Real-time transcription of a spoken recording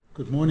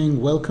Good morning.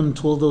 Welcome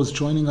to all those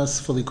joining us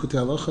for Likutey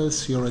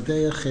Halakhos, Yoreh,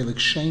 Deah, Chelik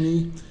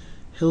Sheni,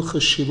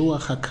 Hilkhos,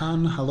 Shiluach,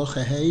 Haken,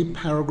 Halakhah,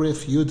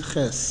 paragraph Yud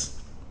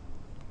Ches.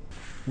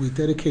 We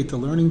dedicate the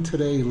learning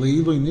today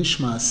Leilui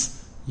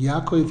Nishmas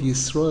Yaakov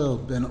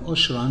Yisrael ben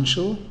Osher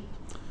Anshel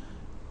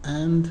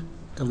and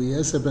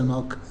Eliezer ben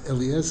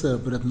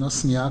Reb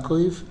Nosson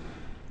Yaakov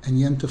and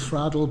Yente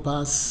Fradel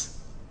Bas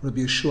Rabbi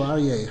Yeshua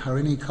Aryeh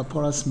Harini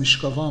Kaporas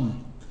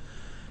Mishkavam.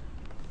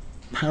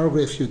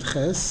 Paragraph Yud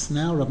Ches.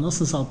 Now Rav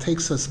Nosson Zal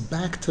takes us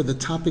back to the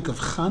topic of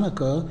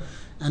Chanukah,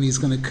 and he's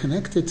going to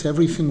connect it to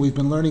everything we've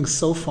been learning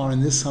so far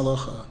in this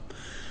halacha.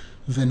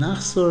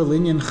 V'nachzor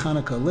linyan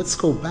Chanukah. Let's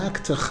go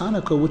back to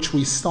Chanukah, which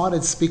we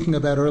started speaking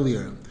about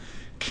earlier.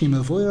 Ki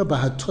mevoyer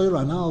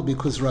b'hatoyra anal,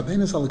 because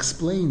Rabbeinu Zal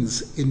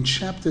explains in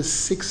chapter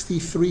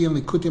 63 in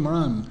Likutey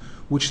Moran,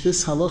 which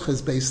this halacha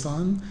is based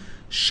on,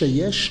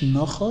 sheyesh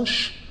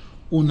nochosh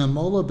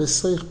unemola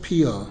b'soich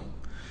piyah.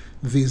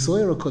 The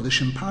Zohar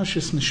Kodesh in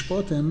Parshas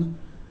Mishpatim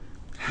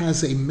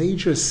has a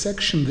major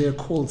section there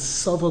called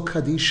Savo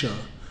Kadisha,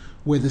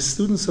 where the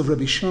students of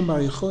Rabbi Shimon Bar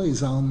Yochai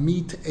Zal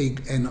meet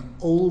an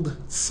old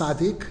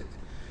tzaddik,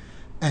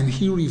 and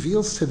he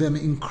reveals to them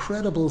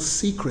incredible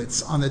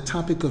secrets on the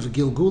topic of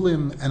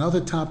Gilgulim and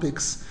other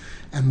topics.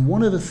 And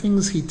one of the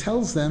things he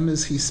tells them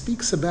is he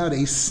speaks about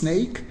a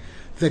snake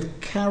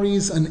that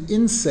carries an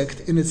insect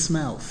in its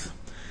mouth.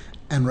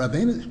 And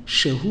Rabbeinu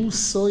Shehu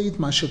Soid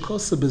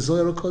Mashakosa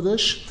B'Zohar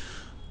Kodesh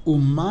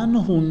Uman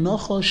hu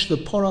nochosh the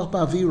porach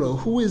ba'aviro.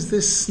 Who is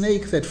this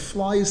snake that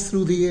flies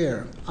through the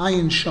air?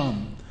 Ayin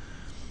Sham.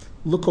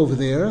 Look over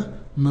there.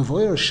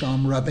 Mevoyer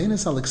Sham. Rabbeinu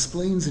Zal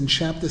explains in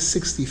chapter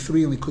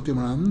 63 in Likutey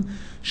Moran,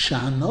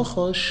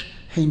 Shahanochosh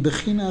heim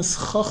bechinas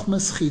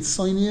chochmas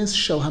chitzonius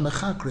shel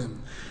hamechakrim.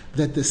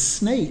 That the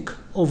snake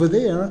over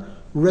there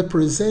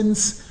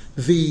represents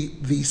the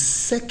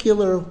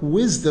secular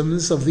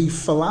wisdoms of the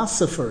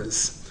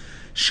philosophers.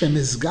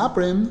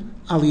 Shemizgabrim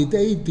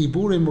alidei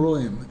diburim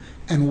roim.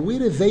 And where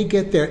do they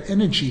get their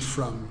energy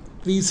from?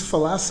 These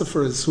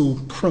philosophers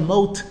who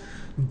promote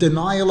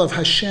denial of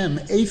Hashem,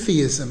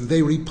 atheism,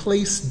 they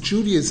replace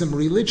Judaism,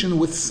 religion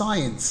with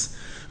science.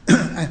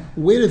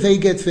 Where do they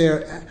get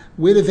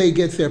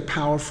their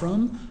power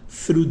from?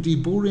 Through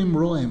diburim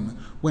roim,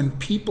 when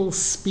people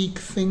speak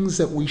things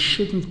that we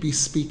shouldn't be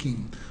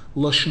speaking.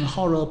 Lashon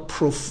hara,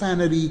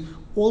 profanity,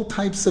 all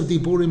types of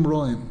diburim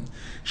roim.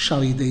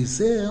 Shalidei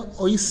zeh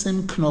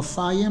oisim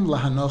knofayim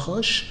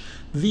lahanochosh.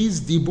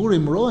 These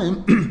diburim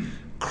roim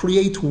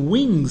create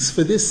wings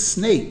for this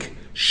snake.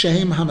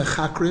 Shehem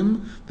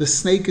hamechakrim. The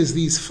snake is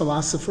these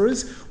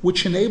philosophers,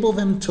 which enable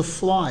them to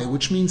fly,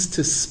 which means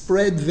to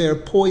spread their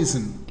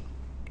poison.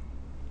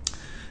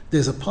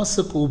 There's a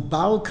pasuk called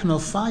Bal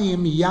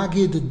Knofayim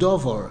Yagid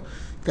Dovar.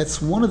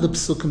 That's one of the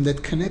psukim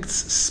that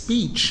connects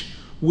speech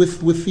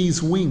with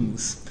these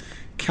wings.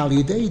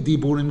 Kalidei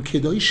diburim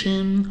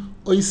kedoshim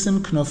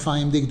oisim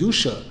knofayim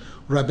degdusha.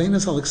 Rabbeinu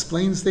Zal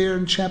explains there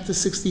in chapter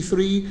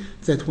 63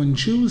 that when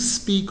Jews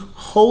speak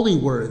holy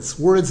words,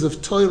 words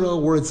of Torah,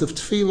 words of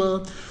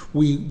Tefillah,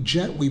 we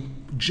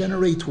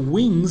generate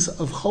wings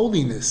of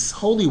holiness,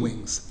 holy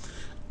wings.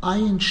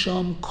 Ayin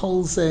Sham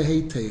Kol Zeh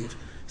Heitev.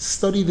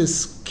 Study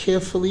this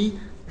carefully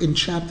in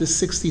chapter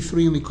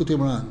 63 in Likutey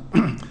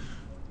Moran.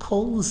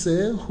 Kol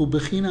Zeh Hu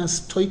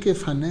Bechinas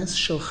Toikef Hanes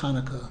Shel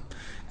Chanukah.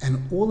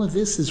 And all of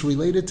this is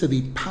related to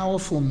the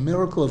powerful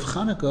miracle of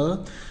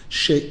Chanukah,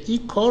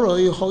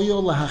 she'ikoroi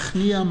hoyo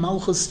lahachnia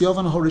malchus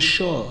Yavan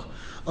horisho,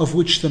 of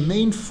which the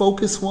main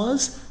focus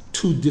was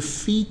to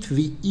defeat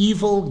the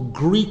evil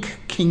Greek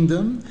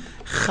kingdom,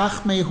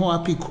 chachmei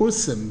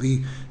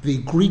hoapikursim, the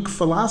Greek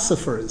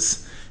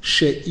philosophers,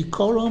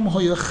 she'ikorom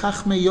hoyo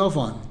chachmei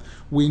Yavan.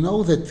 We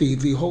know that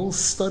the whole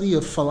study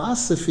of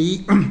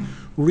philosophy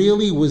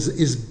really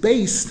is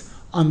based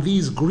on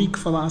these Greek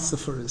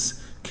philosophers.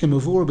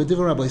 Kemavur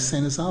b'divrei Rabbi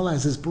Seinazal,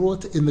 as is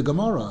brought in the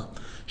Gemara,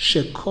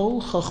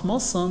 shekol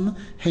chochmason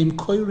heim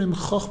koirim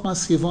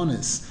chochmas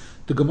yevonis.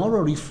 The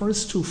Gemara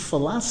refers to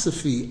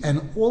philosophy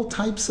and all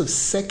types of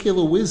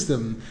secular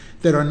wisdom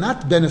that are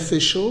not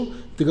beneficial.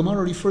 The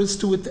Gemara refers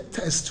to it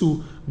as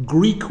to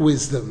Greek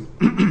wisdom.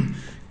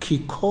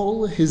 Ki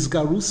kol his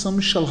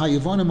garusam shel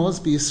hayevonim oz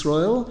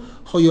b'Yisrael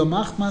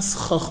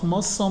hoyomachmas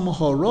chochmasom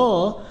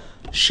hora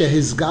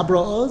Shehiz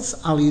Gabraoz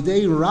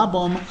Alidei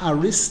Rabom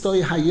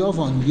Aristoi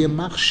Hayovon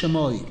Yemach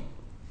Shemoi.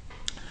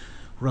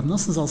 Rav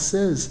Nosson Zal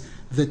says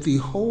that the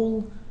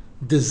whole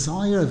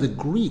desire of the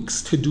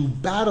Greeks to do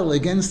battle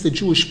against the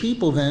Jewish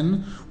people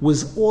then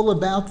was all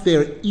about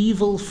their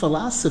evil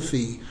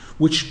philosophy,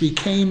 which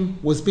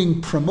was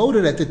being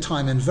promoted at the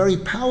time and very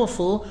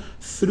powerful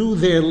through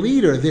their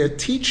leader, their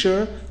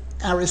teacher,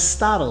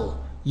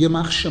 Aristotle,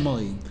 Yemach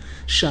Shemoi.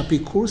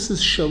 Shapikursis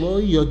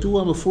Shaloi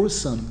Yodua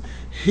Mefursam.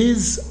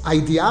 His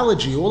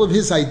ideology, all of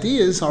his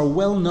ideas are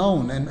well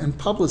known and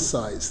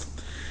publicized.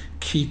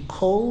 Ki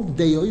kol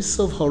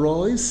deyoisov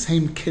horois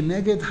heim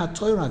keneged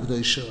hatoyra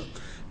gdosha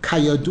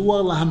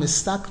kayadua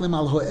lahamistaklim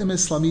al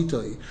hoemes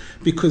lamitoi.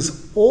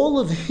 Because all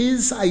of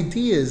his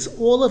ideas,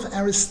 all of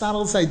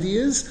Aristotle's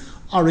ideas,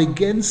 are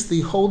against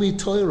the Holy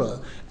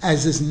Torah,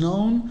 as is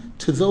known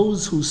to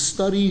those who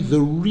study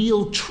the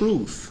real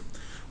truth.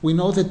 We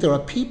know that there are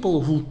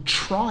people who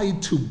try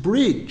to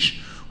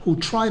bridge, who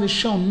try to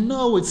show,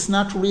 no, it's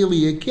not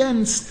really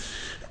against.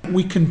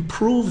 We can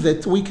prove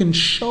that, we can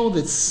show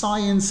that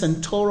science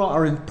and Torah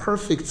are in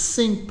perfect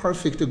sync,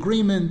 perfect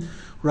agreement.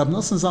 Rab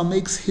Nosson Zal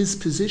makes his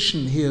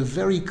position here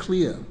very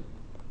clear.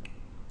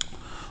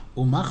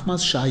 And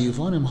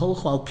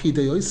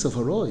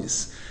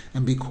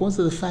because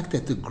of the fact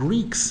that the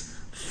Greeks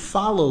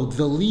followed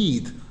the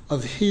lead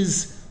of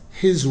his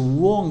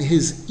wrong,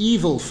 his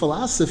evil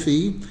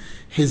philosophy,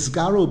 his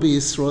Garo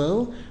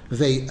Israel,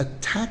 they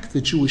attacked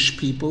the Jewish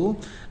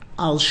people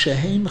al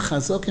shehem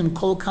chazokim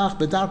kol kach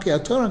bedarkei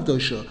haTorah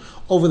kedosha,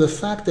 over the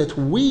fact that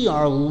we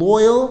are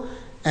loyal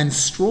and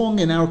strong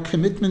in our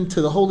commitment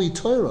to the Holy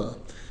Torah.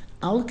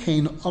 Al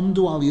kein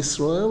amdu al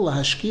Yisrael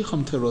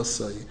lahashkicham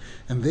terosai,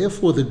 and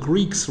therefore the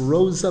Greeks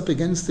rose up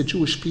against the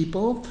Jewish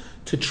people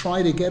to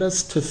try to get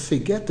us to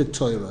forget the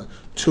Torah,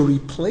 to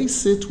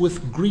replace it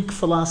with Greek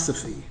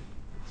philosophy.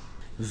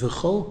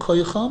 V'chol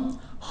koicham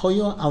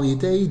hoya al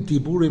yidei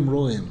diburim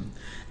roim,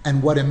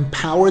 and what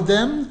empowered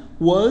them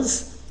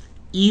was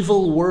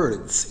evil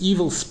words,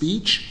 evil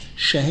speech,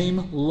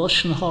 shehem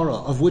lashon hara,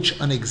 of which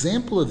an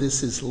example of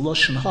this is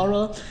lashon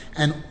hara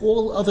and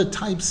all other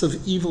types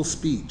of evil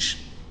speech.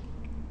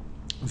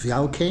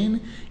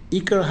 V'alkein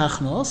ikar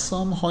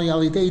hachnosam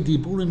hoyalidei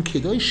diburim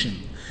kedoshim,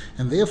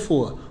 and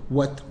therefore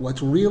what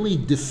really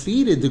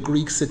defeated the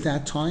Greeks at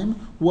that time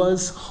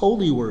was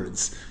holy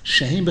words,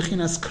 shehem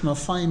bechinas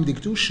knofayim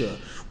dikdusha,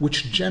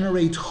 which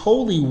generate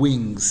holy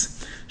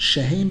wings,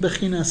 shehem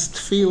bechinas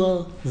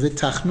tefila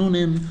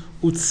v'tachnunim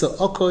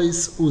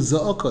utzaokos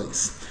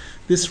uzaokos.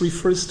 This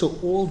refers to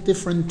all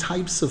different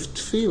types of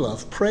tefillah,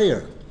 of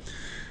prayer.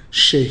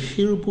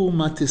 Shehirbu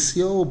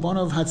Matisyo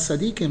Bonav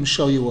Hatzadikim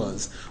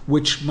Shoyuaz,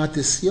 which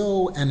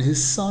Matisyo and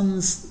his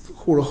sons,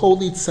 who were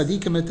holy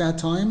tzadikim at that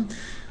time,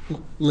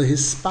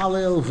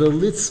 lehispalel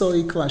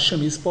velitzoik laHashem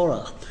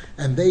Yisborach,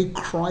 and they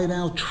cried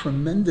out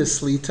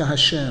tremendously to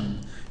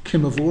Hashem,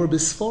 kimavur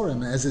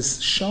b'sforim, as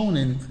is shown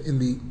in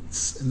the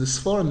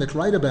sforim that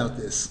write about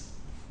this.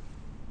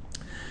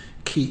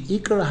 Ki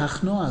ikar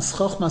hachnoas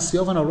chochmas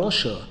yovan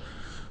arosha,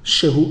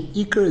 shehu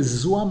ikar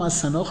zua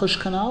masanochosh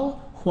kanal,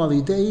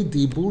 hualidei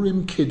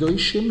diburim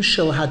kedoshim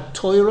shel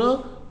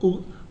haTorah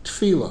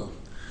u'tfila,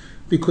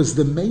 because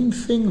the main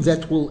thing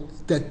that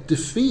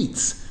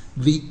defeats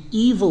the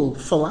evil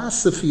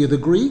philosophy of the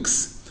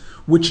Greeks,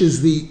 which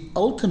is the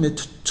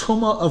ultimate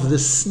tumah of the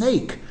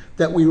snake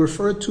that we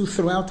refer to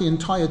throughout the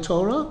entire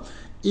Torah,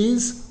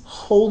 is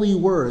holy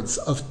words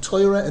of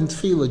Torah and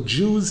Tefillah,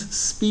 Jews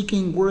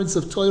speaking words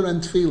of Torah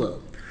and Tefillah.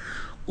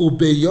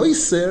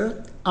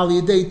 Ubeyoser al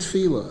yedei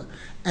Tefillah,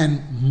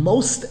 and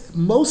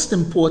most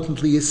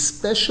importantly,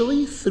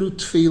 especially through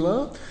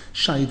Tefillah,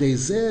 shaydei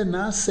zeh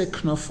nase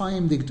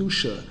knofayim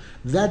dikdusha,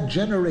 that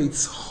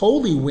generates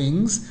holy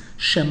wings,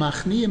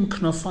 shemachniim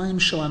knofayim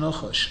shel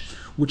anochosh,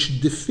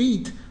 which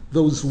defeat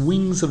those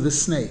wings of the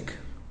snake.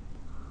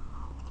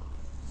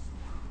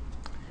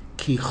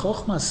 Ki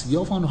chochmas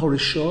yovan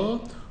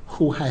horisho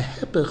hu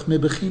hahepech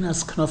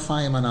mebechinas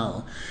knofayim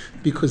anal,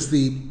 because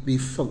the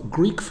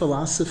Greek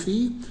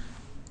philosophy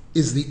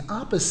is the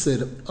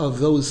opposite of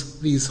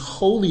these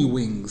holy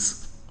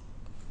wings.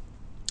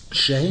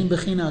 Shehem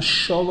bechinas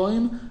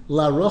shalom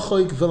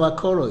larochoik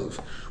v'lakorov,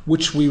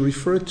 which we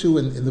referred to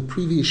in the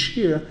previous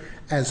year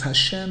as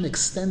Hashem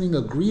extending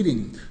a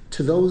greeting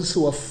to those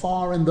who are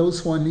far and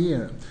those who are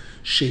near.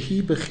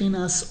 Shehi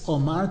bechinas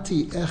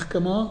omarti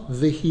echkama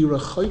v'hi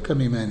rechoika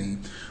mimeni.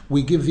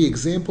 We give the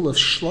example of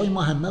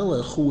Shlomo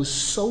HaMelech, who was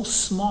so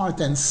smart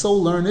and so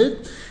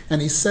learned,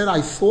 and he said,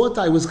 I thought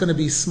I was going to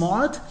be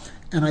smart,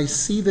 and I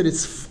see that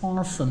it's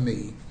far from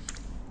me.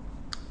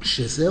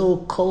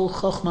 Shezeu kol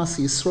chochmas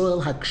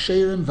Yisrael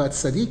haksherim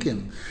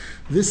v'tzadikim.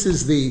 This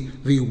is the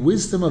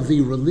wisdom of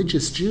the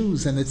religious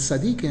Jews and the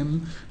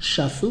tzadikim.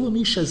 Shafilu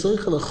mi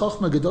shezoicha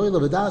lechochma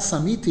gedoyla v'das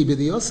amiti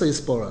b'diyosa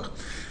yisborach.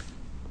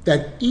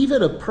 That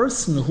even a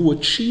person who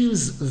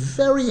achieves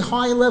very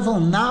high-level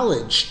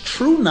knowledge,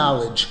 true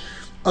knowledge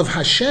of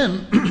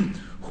Hashem,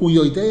 hu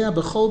yoidea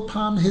b'chol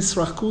pam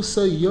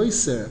hisrakusa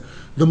yoiser,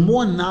 the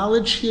more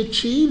knowledge he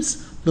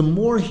achieves, the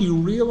more he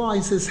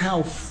realizes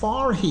how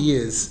far he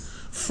is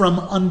from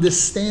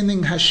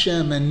understanding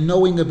Hashem and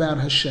knowing about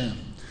Hashem.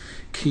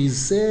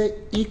 Kizeh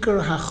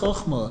ikar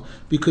hachochma,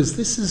 because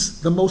this is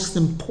the most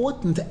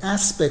important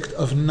aspect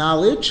of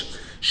knowledge,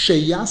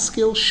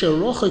 sheyaskil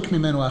sherochik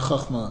mimenu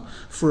hachochma,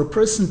 for a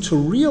person to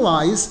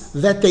realize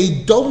that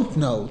they don't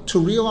know, to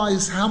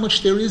realize how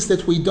much there is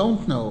that we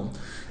don't know.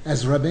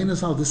 As Rabbeinu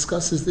Zal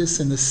discusses this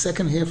in the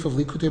second half of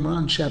Likutey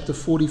Moran, chapter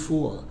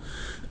 44.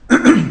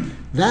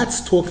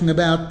 That's talking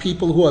about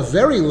people who are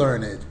very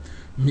learned.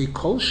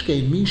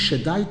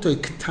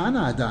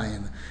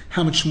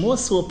 How much more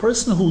so a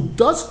person who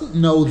doesn't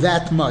know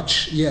that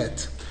much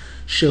yet.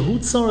 Such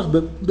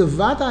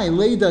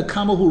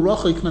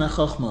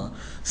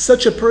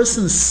a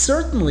person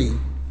certainly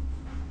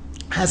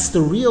has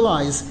to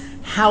realize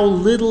how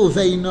little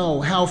they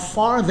know, how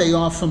far they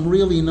are from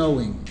really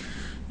knowing.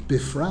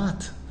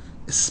 Bifrat,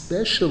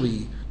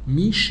 especially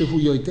a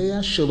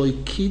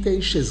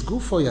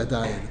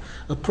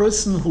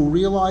person who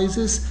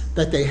realizes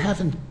that they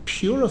haven't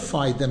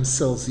purified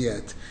themselves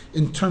yet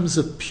in terms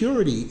of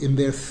purity in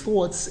their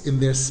thoughts, in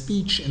their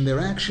speech, in their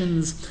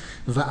actions.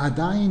 And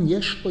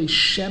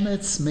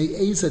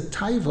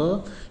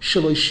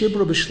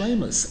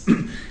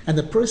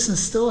the person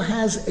still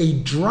has a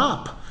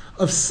drop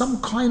of some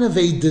kind of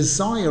a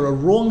desire, a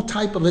wrong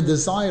type of a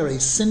desire, a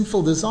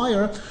sinful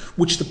desire,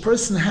 which the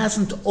person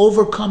hasn't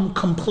overcome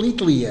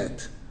completely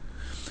yet.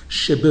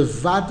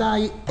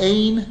 Shebevadai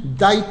ein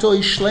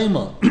daitoi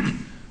shlema.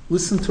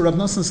 Listen to Rav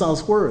Nosson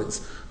Zal's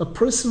words. A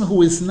person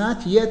who is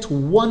not yet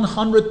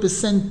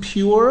 100%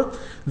 pure,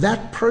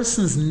 that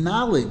person's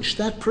knowledge,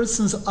 that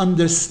person's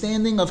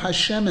understanding of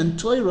Hashem and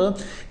Torah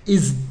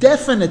is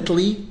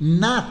definitely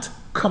not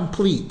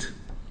complete.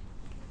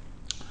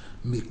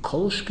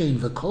 Mikolshkein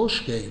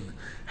v'kolshkein,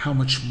 how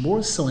much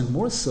more so and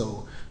more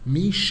so,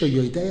 mi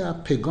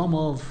sheyoidea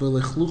pegomov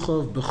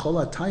v'lechluchov b'chol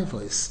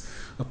ha'tayvos,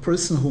 a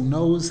person who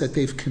knows that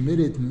they've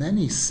committed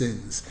many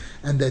sins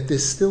and that they're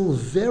still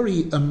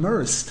very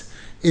immersed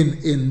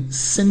in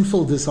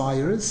sinful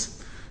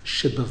desires.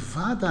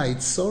 Shebevadai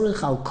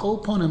tzorich al kol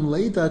ponim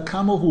leida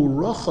kamohu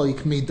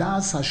rochoik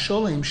midas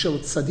hasholem shel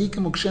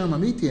tzadikim uksherim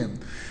amitim.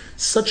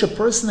 Such a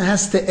person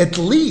has to at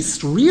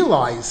least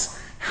realize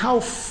how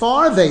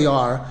far they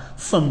are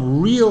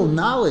from real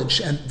knowledge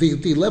and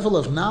the level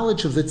of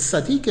knowledge of the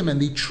tzadikim and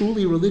the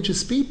truly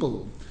religious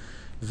people.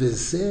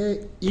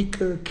 V'zeh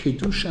iker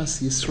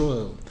kedushas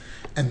Yisrael.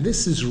 And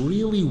this is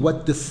really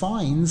what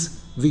defines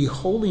the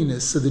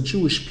holiness of the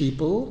Jewish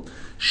people.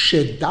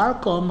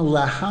 Shedarkom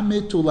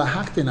lahamit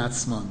ulahakten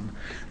atzman.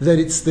 That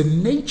it's the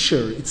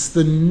nature, it's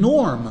the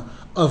norm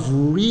of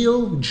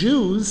real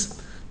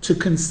Jews to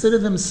consider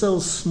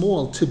themselves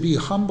small, to be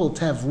humble,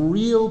 to have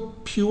real,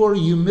 pure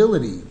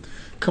humility.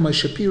 Kama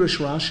Shapirish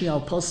Rashi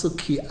al pasuk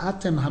ki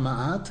atem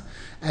hama'at,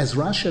 as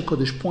Rashi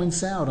HaKodesh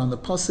points out on the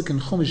pasuk in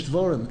Chumash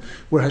Dvarim,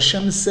 where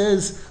Hashem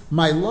says,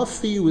 my love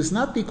for you is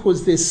not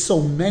because there's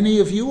so many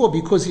of you or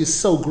because you're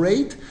so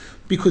great,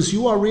 because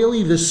you are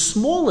really the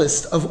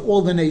smallest of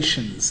all the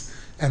nations.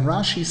 And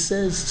Rashi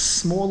says,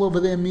 small over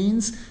there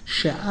means,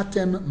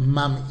 she'atem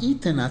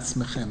mam'iten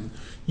atzmechem.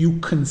 You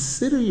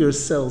consider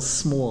yourselves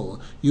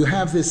small. You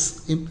have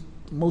this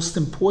most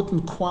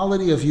important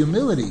quality of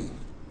humility.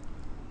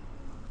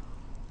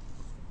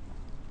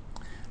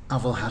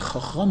 Aval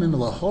hachachamim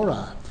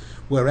lahora,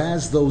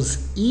 whereas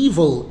those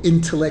evil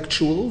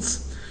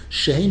intellectuals,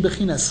 shehem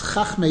bechinas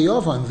chachmei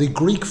Yovan, the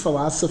Greek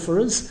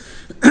philosophers,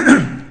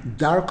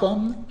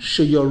 darkom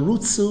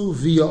sheyorutzu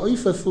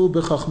v'yoifefu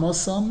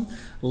b'chachmosam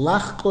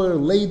lachkor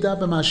leida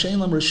b'mashein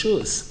lam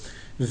reshus.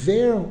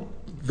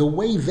 The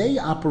way they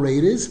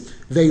operate is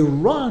they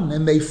run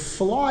and they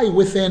fly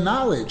with their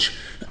knowledge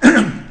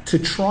to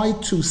try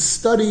to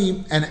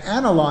study and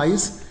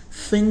analyze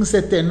things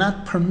that they're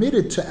not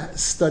permitted to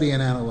study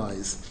and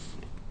analyze.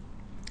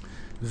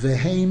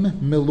 Vehem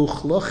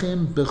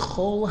meluchlochim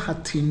bechol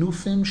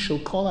hatinufim shel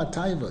kol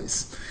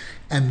hatayvos,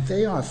 and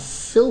they are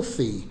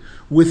filthy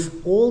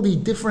with all the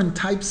different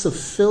types of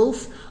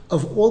filth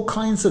of all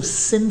kinds of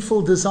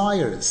sinful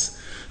desires.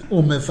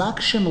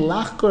 Umevakshim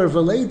lachkor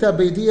v'leida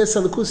b'dias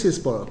Halakhos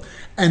yisborah,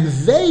 and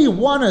they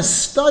want to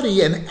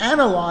study and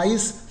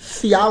analyze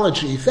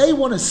theology. They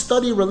want to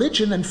study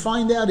religion and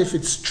find out if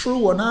it's true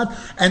or not,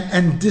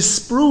 and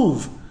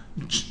disprove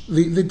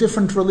the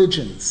different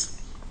religions.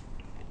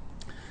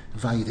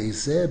 And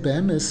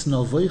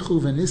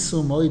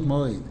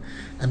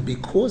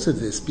because of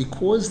this,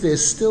 because they're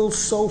still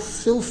so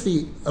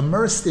filthy,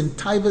 immersed in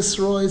taivas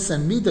rois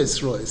and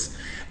midas rois,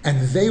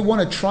 and they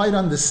want to try to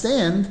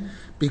understand,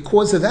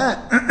 because of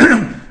that,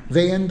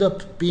 they end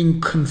up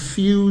being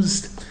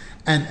confused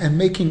and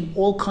making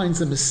all kinds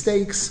of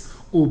mistakes.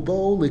 And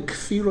they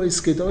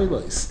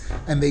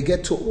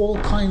get to all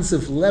kinds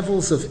of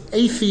levels of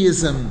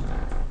atheism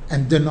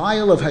and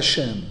denial of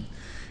Hashem.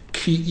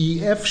 Ki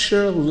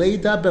efsher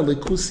leida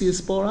belikutey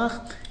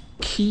yisborach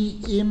ki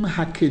im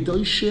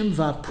hakedoshim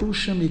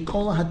va'aprushim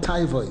mikol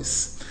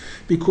hatayvos,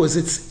 because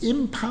it's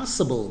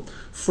impossible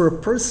for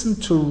a person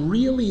to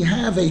really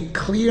have a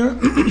clear,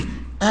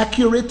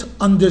 accurate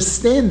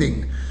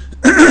understanding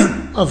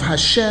of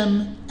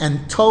Hashem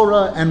and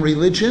Torah and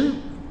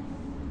religion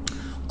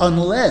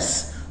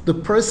unless the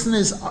person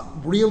is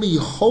really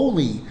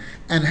holy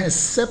and has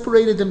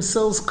separated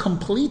themselves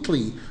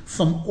completely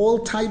from all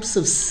types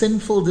of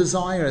sinful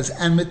desires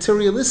and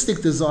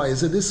materialistic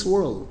desires of this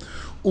world.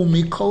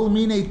 Umikol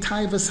mine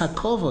taivas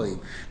hakovoi,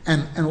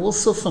 and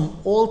also from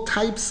all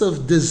types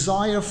of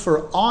desire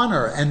for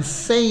honor and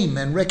fame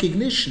and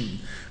recognition.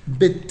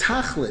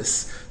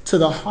 Betachlis, to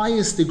the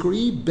highest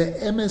degree,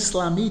 be'emes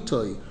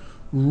lamitoi,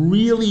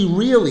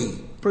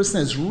 really, person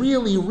has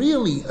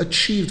really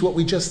achieved what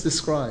we just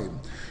described.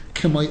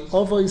 K'may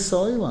avos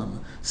ha'olam,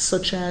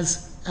 such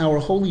as our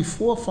holy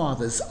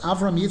forefathers,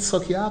 Avram,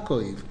 Yitzchak,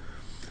 Yaakov,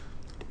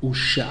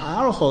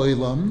 u'sha'ar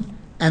ha'olam,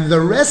 and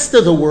the rest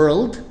of the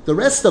world, the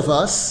rest of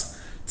us,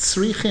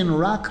 Tzrichin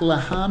rak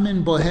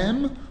lahamin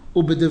bohem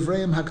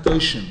ubedevreim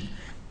hakdoshim.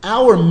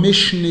 Our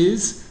mission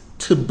is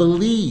to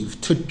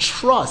believe, to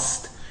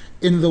trust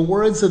in the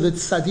words of the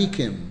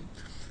tzaddikim.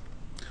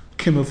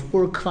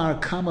 Kimavur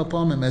kvar kama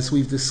pamim, as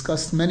we've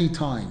discussed many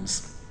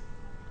times.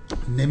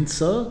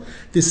 Nimtza,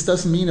 this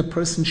doesn't mean a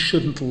person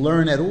shouldn't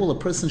learn at all, a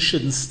person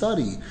shouldn't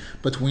study,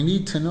 but we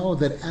need to know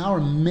that our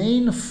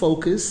main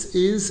focus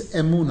is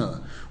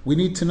emunah. We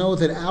need to know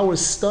that our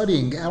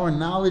studying, our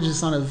knowledge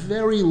is on a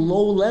very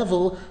low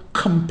level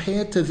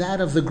compared to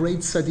that of the great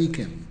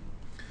tzaddikim.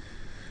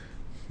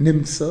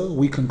 Nimtza,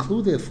 we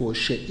conclude therefore,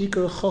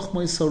 she'ikar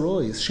chochmoi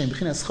sarois,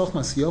 she'mchinas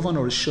chochmas yovan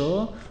or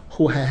shah,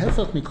 hu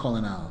ha'hefach mikol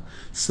anal.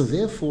 So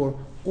therefore,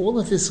 all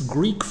of this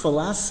Greek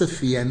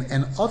philosophy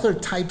and other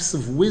types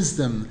of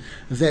wisdom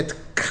that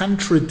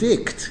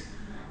contradict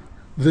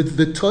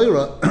the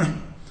Torah,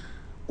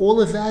 all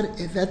of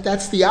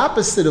that's the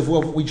opposite of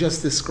what we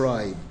just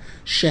described.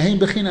 Shehem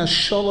bechinas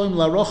shalom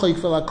larochoik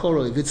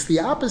v'lakorov. It's the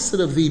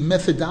opposite of the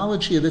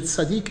methodology of the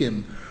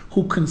tzaddikim,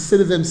 who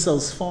consider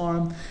themselves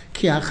farm.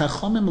 Ki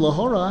hachachamim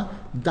lahora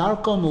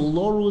darkom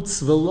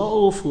lorutz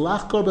v'loof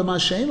lachkor b'ma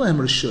she'en lehem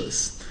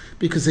reshus.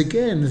 Because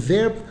again,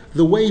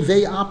 the way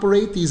they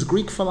operate, these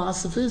Greek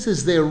philosophers,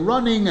 is they're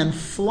running and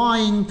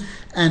flying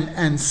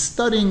and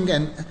studying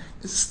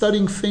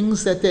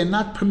things that they're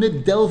not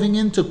permitted, delving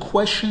into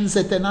questions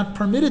that they're not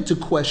permitted to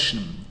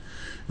question.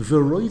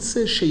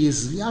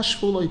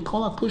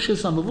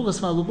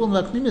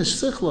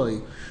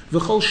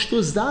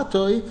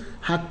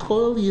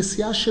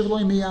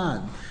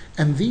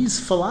 And these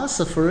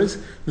philosophers,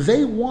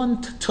 they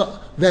want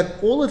that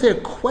all of their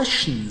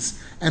questions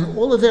and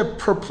all of their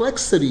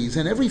perplexities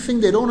and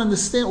everything they don't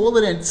understand, all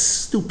of that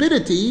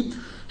stupidity,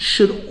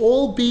 should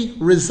all be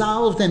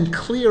resolved and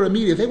clear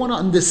immediately. They want to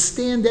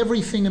understand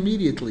everything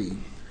immediately.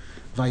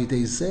 And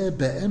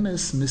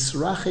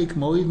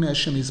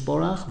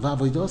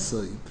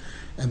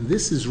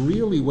this is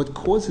really what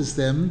causes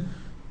them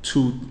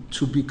to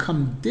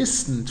become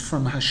distant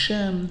from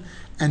Hashem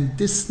and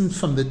distant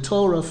from the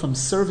Torah, from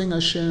serving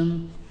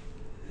Hashem.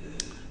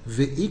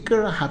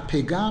 Ve'ikar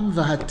hapegam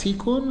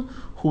v'hatikun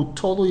hu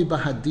tolui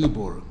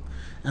b'hadibur.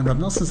 And Rav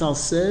Nosson Zal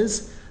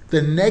says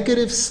the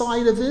negative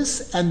side of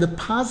this and the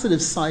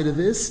positive side of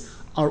this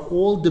are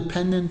all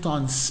dependent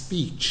on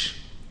speech.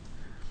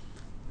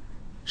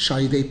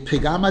 Shaydei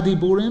pegam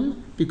adiburim,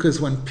 because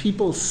when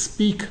people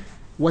speak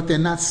what they're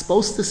not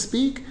supposed to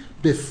speak,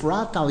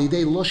 bifrat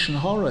alidei lashon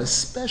hara,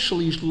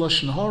 especially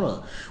lashon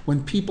hara,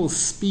 when people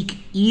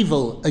speak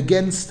evil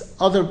against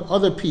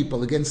other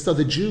people, against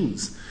other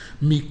Jews.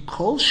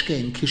 Mikol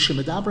shkein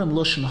kishemedabrim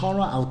lashon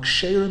hara al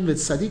ksherim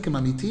v'tzadikim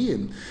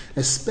amitiyim,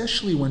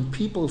 especially when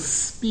people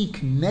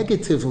speak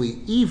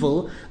negatively,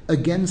 evil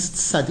against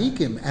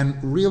tzadikim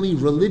and really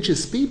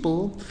religious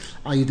people.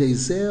 Ayidei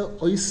zeh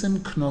oisim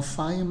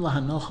knofayim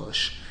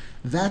lahanochosh.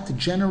 That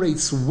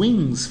generates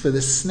wings for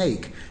the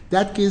snake.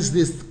 That gives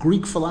this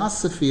Greek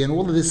philosophy and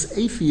all of this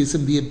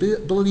atheism the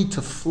ability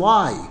to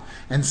fly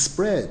and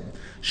spread.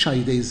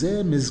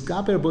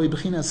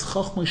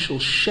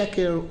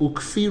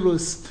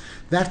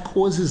 That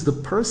causes the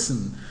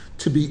person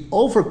to be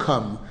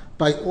overcome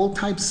by all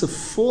types of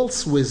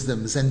false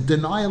wisdoms and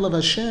denial of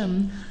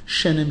Hashem,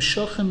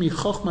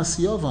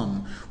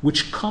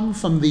 which come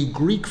from the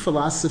Greek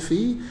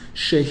philosophy,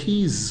 which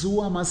is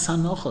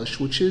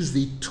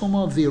the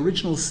tumah of the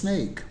original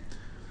snake.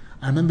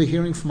 I remember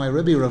hearing from my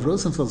Rebbe, Rav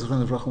Rosenfeld,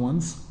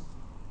 once,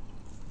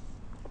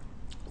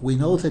 we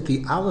know that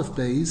the Aleph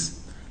Beis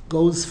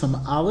goes from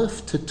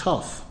Aleph to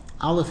Tuf.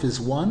 Aleph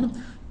is 1,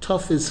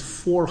 Tuf is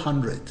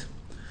 400.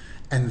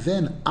 And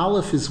then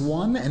Aleph is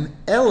 1 and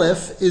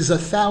Aleph is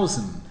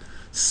 1,000.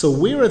 So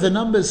where are the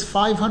numbers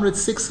 500,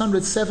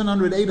 600,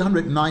 700,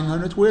 800,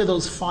 900? Where are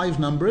those 5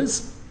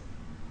 numbers?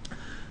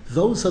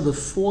 Those are the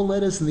 4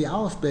 letters in the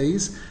Aleph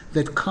Beis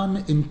that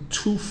come in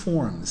 2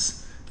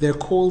 forms. They're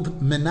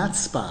called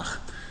menatzbach.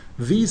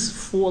 These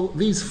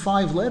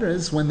 5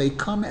 letters, when they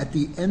come at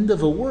the end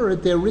of a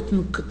word,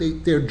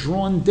 they're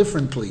drawn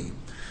differently.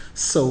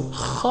 So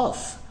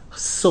Chaf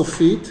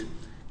Sofit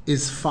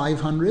is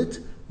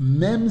 500.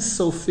 Mem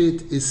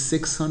Sofit is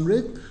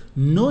 600,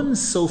 Nun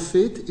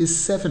Sofit is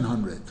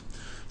 700.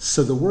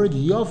 So the word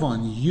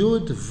Yovan,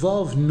 Yud,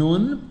 Vav,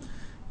 Nun,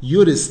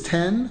 Yud is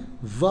 10,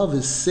 Vav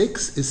is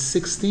 6, is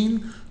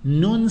 16,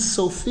 Nun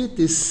Sofit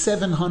is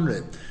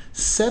 700.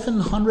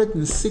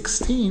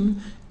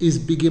 716 is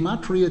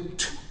Bigimatria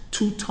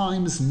 2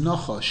 times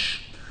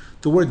Nachash.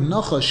 The word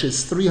Nachash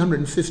is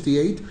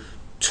 358.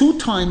 2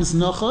 times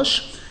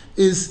Nachash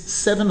is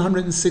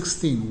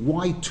 716.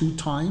 Why 2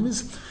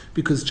 times?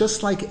 Because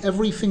just like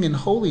everything in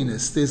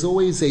holiness, there's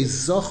always a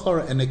zachar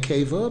and a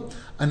keva,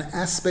 an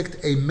aspect,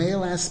 a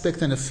male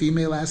aspect and a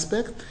female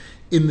aspect.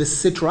 In the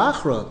Sitra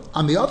Achra,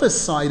 on the other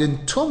side,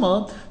 in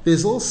Tumah,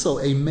 there's also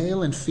a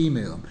male and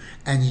female.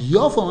 And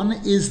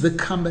Yovan is the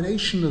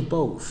combination of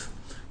both.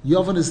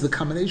 Yovan is the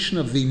combination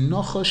of the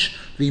Nachash,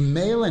 the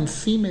male and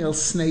female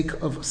snake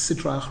of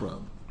Sitra Achra.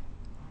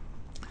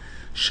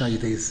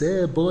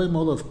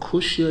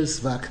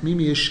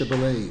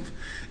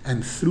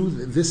 And through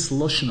this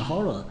Lashon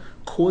Hara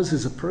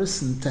causes a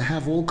person to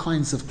have all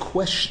kinds of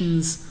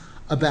questions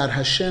about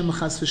Hashem,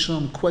 Chas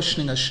v'Shalom,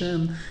 questioning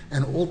Hashem,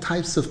 and all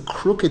types of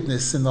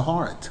crookedness in the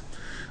heart.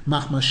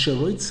 Because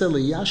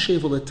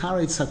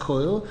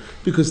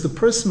the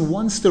person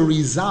wants to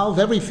resolve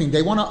everything.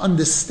 They want to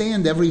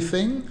understand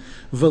everything.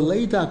 And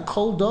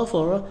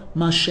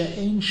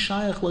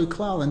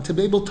to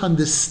be able to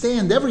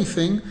understand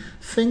everything,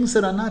 things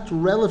that are not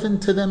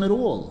relevant to them at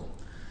all.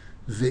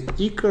 The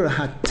Ikar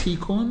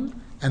HaTikun,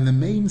 and the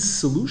main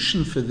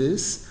solution for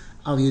this,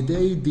 Al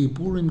Yedei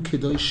Diburim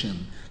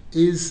Kedoshim,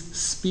 is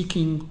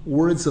speaking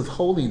words of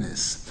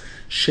holiness.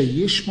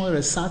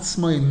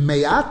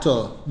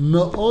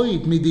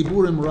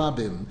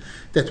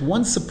 That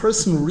once a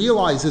person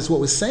realizes what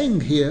we're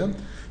saying here,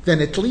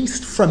 then at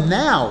least from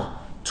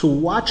now, to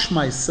watch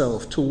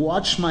myself, to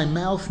watch my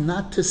mouth,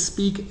 not to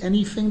speak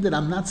anything that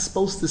I'm not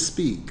supposed to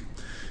speak.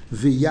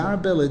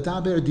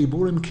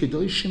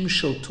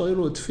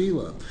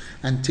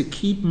 And to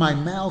keep my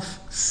mouth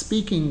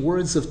speaking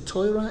words of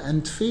Torah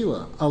and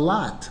Tefillah a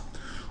lot.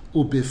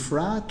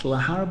 Ubifrat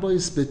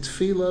laharbois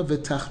betfila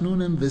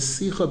v'tachnunim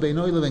v'sicha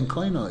beinoi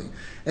levenkoinoi.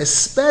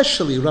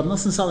 Especially, Rav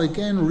Nosson Zal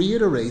again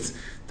reiterates,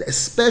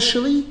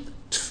 especially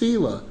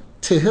tefillah,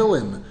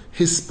 tehillim,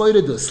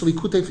 hispoidus,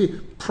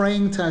 likutey,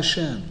 praying to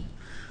Hashem.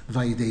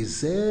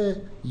 Vayidezeh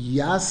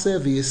yaseh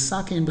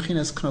v'yisakein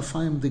b'chinas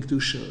knofayim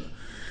d'kedusha.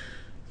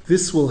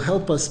 This will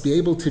help us be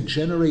able to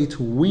generate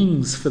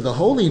wings for the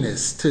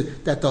holiness,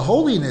 that the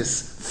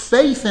holiness,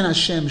 faith in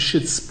Hashem,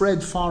 should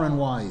spread far and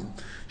wide.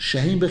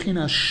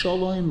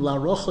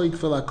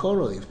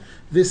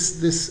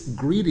 This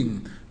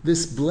greeting,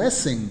 this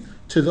blessing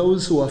to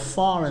those who are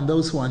far and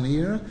those who are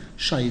near,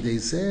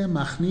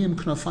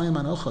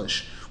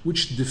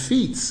 which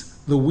defeats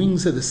the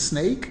wings of the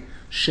snake,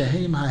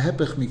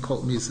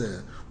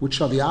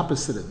 which are the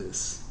opposite of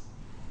this.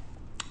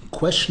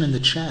 Question in the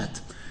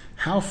chat: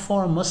 how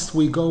far must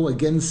we go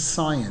against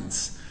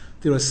science?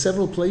 There are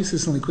several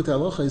places in Likutey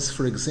Halakhos,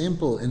 for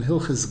example, in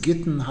Hilkhos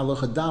Gittin,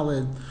 Halakha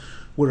Daled,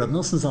 where Rav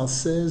Nosson Zal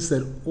says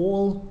that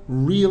all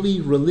really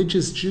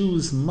religious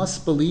Jews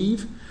must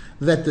believe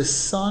that the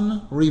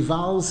sun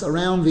revolves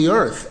around the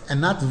earth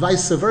and not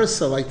vice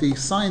versa, like the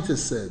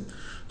scientists said.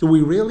 Do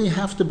we really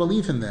have to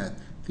believe in that?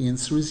 The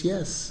answer is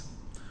yes.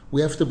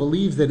 We have to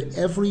believe that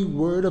every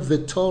word of the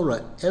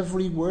Torah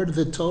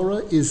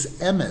is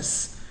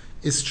emes,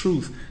 is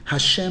truth.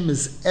 Hashem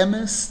is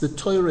emes, the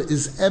Torah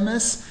is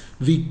emes,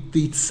 the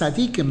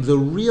tzaddikim, the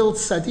real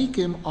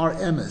tzaddikim are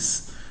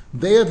emes.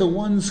 They are the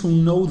ones who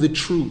know the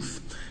truth,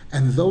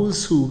 and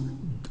those who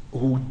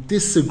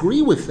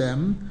disagree with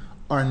them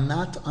are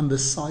not on the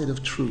side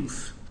of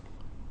truth.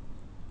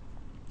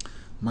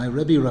 My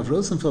Rebbe Rav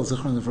Rosenfeld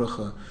Zichron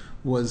Livracha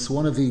was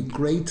one of the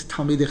great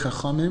Talmidei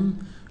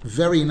Chachamim,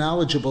 very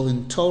knowledgeable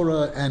in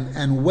Torah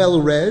and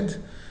well read,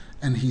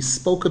 and he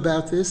spoke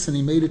about this and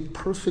he made it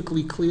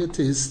perfectly clear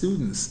to his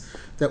students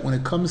that when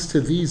it comes to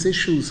these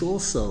issues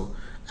also,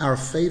 our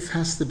faith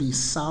has to be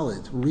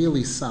solid,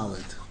 really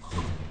solid.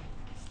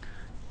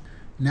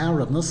 Now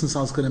Rav Nosson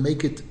Zal is going to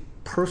make it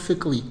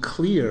perfectly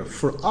clear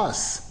for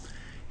us.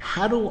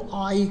 How do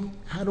I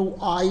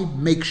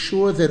make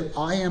sure that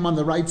I am on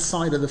the right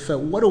side of the faith?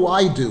 What do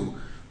I do?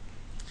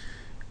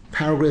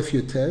 Paragraph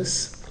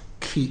Yutes,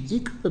 Ki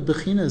ikra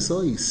b'china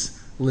zois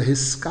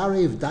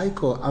lehiskarev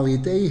daiko al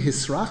yidei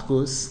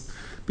hisrachus,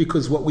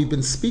 because what we've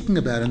been speaking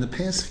about in the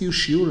past few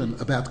shiurim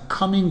about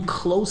coming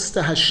close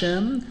to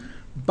Hashem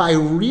by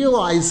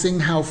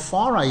realizing how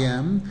far I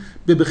am,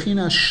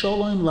 b'bechina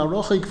sholom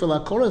larochik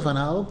v'lakorev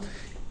anal,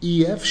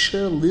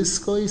 Efsher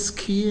liskois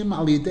kiyim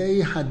al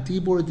yidei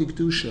hadibur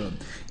dikdusha.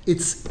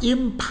 It's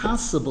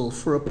impossible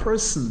for a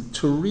person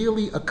to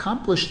really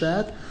accomplish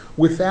that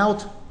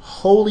without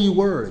holy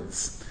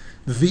words.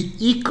 The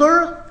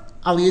ikar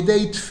al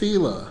yidei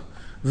tefillah.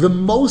 The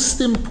most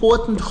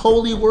important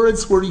holy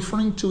words we're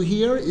referring to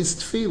here is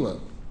tefillah.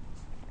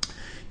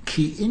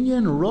 Ki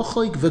inyan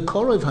rochoik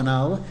v'korov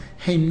hanal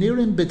heim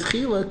nirim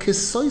betchila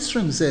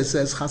kisoisrim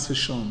zez chas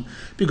v'shom.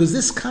 Because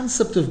this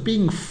concept of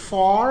being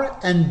far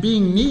and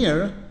being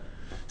near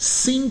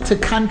seemed to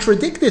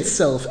contradict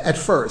itself at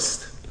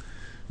first.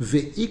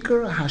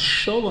 V'ikar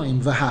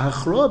hasholom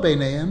v'ha'achro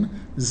b'neihem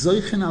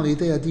zoichen al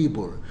yidei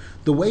adibur.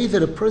 The way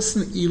that a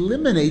person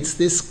eliminates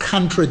this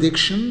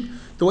contradiction,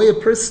 the way a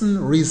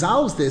person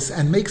resolves this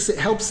and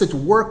helps it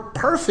work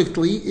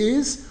perfectly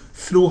is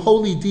through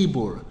holy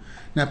dibur.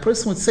 Now, a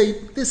person would say,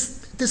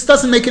 this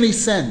doesn't make any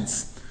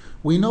sense.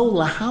 We know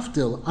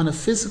lahavdil on a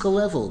physical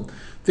level.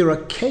 There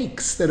are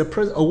cakes that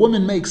a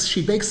woman makes.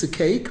 She bakes a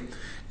cake,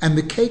 and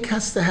the cake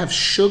has to have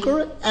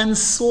sugar and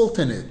salt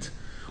in it.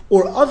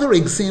 Or other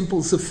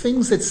examples of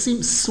things that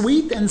seem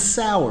sweet and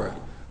sour.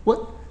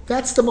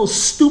 That's the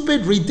most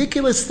stupid,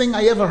 ridiculous thing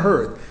I ever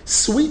heard.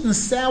 Sweet and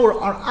sour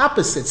are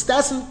opposites.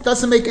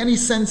 Doesn't make any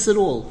sense at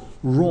all.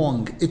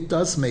 Wrong. It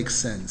does make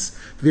sense.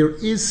 There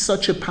is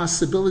such a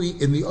possibility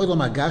in the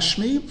Olam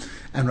HaGashmi,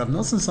 and Rav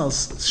Nosson Zal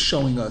is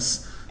showing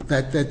us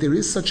that there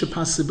is such a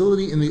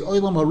possibility in the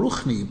Olam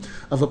HaRuchni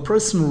of a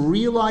person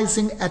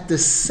realizing at the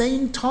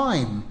same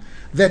time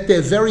that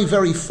they're very,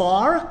 very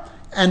far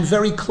and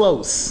very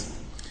close.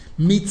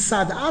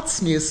 Mitzad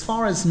atzmi, as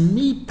far as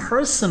me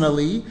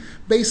personally,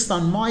 based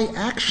on my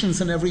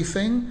actions and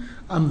everything,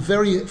 I'm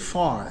very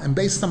far, and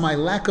based on my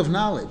lack of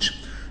knowledge.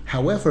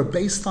 However,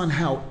 based on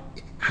how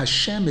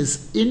Hashem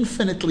is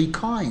infinitely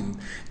kind,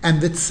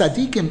 and the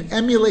tzaddikim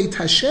emulate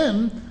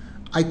Hashem,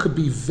 I could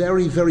be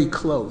very, very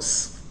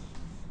close.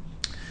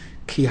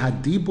 Ki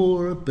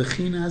hadibur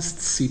bechinas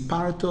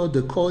tziparto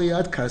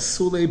dekoyat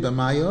karsule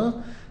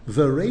b'maya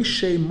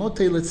v'reishe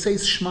mote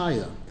letzeis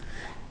shmaya.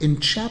 In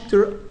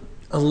chapter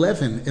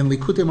 11 in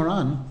Likutey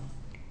Moran,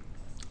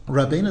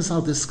 Rabbeinu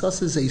Zal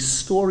discusses a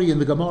story in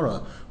the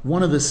Gemara,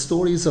 one of the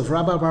stories of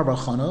Rabbi Bar Bar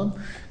Chana,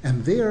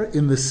 and there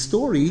in the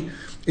story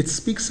it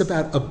speaks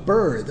about a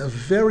bird, a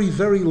very,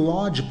 very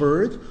large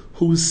bird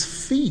whose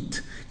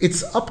feet,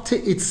 it's up to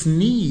its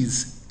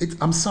knees,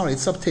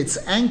 it's up to its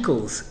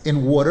ankles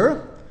in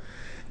water,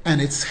 and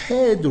its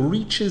head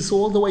reaches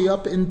all the way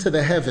up into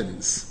the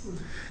heavens.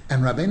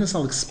 And Rabbeinu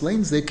Zal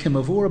explains there,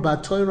 Kimavur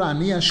ba'Torah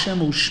ani Hashem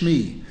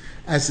u'shmi,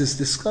 as is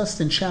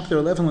discussed in chapter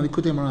 11 of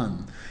Likutey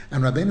Moran.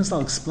 And Rabbeinu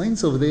Zal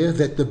explains over there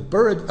that a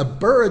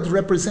bird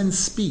represents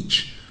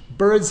speech.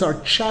 Birds are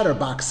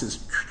chatterboxes,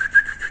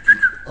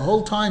 the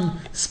whole time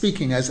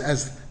speaking, as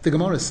the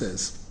Gemara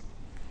says.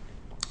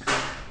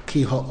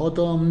 Ki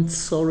ha'odam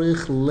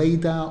tzorich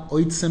leida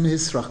oitzem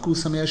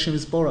hisrachkus ha'me'Hashem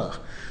yisborach.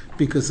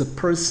 Because a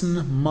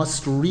person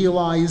must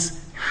realize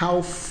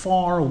how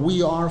far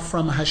we are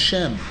from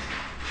Hashem.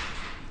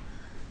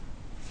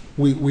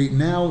 We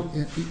now,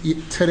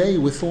 today,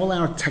 with all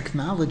our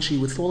technology,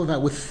 with all of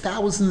that, with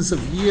thousands of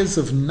years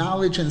of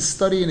knowledge and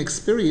study and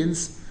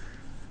experience,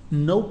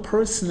 no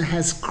person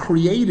has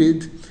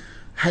created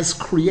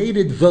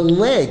the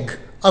leg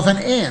of an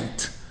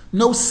ant.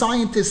 No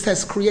scientist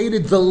has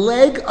created the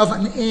leg of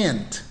an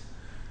ant.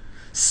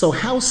 So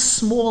how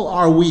small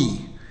are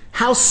we?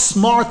 How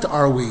smart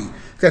are we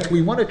that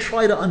we want to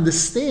try to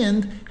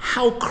understand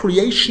how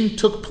creation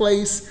took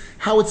place,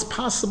 how it's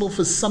possible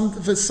for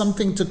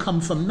something to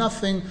come from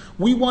nothing?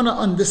 We want to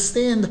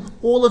understand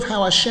all of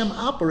how Hashem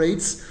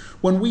operates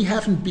when we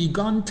haven't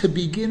begun to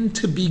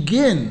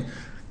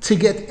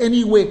get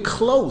anywhere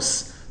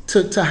close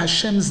to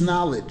Hashem's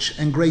knowledge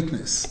and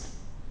greatness.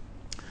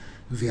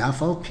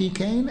 V'afal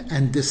pikein,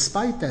 and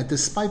despite that,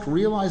 despite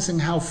realizing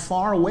how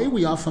far away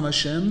we are from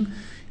Hashem,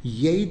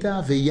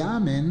 Yeda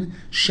v'yamin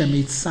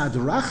shemitzad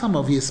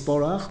rachamav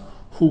yisborach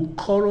hu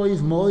koroiv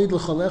moed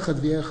l'chol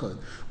echad v'echad.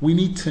 We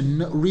need to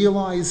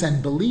realize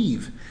and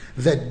believe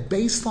that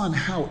based on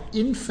how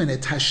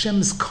infinite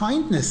Hashem's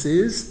kindness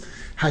is,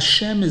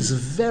 Hashem is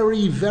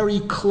very, very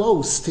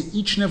close to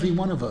each and every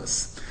one of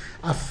us.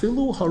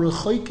 Afilu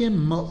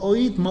harechoikim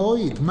moed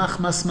moed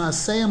machmas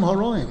ma'aseim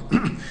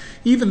haroim.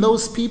 Even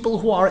those people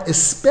who are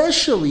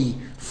especially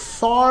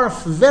far,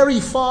 very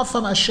far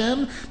from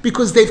Hashem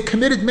because they've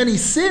committed many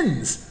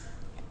sins,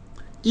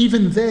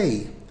 even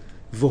they,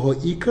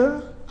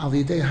 v'ho'ikar al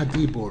yidei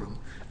hadibur.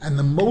 And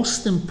the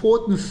most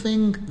important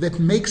thing that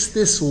makes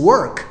this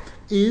work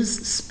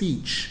is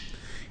speech.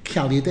 Ki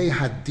al yidei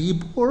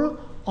hadibur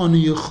anu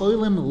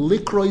yecholim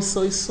likroi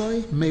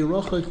soisoi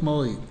meirochok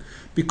moed.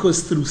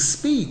 Because through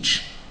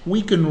speech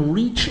we can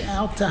reach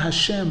out to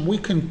Hashem, we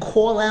can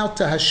call out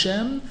to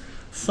Hashem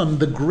from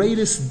the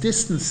greatest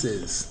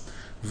distances.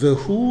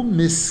 V'hu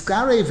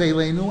miskare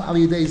ve'leinu al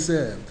yidei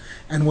zeh.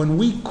 And when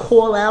we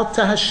call out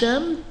to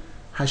Hashem,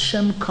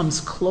 Hashem comes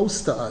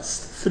close to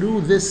us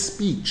through this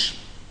speech.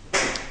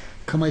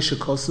 Kamei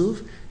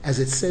shekosuv, as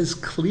it says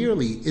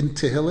clearly in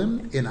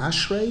Tehillim, in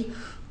Ashrei,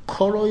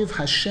 Korov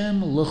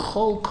Hashem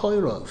l'chol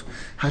koirov.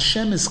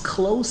 Hashem is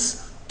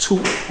close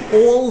to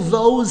all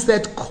those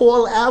that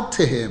call out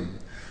to Him.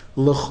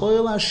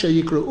 L'chol asher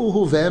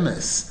yikra'uhu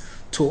ve'emes.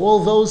 To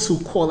all those who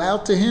call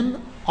out to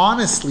Him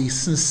honestly,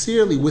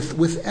 sincerely, with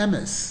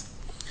emes.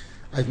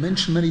 I've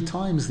mentioned many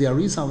times the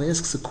Arizal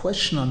asks a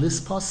question on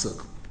this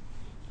pasuk.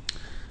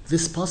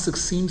 This pasuk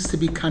seems to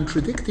be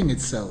contradicting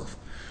itself.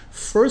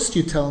 First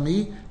you tell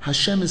me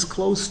Hashem is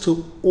close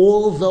to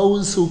all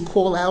those who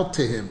call out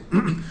to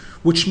Him,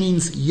 which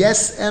means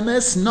yes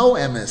emes, no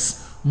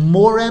emes,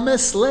 more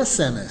emes, less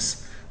emes.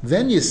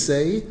 Then you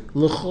say,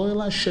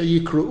 L'choil asher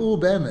yikra'u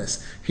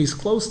b'emes. He's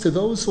close to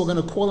those who are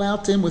going to call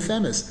out to Him with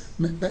emes.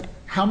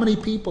 How many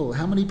people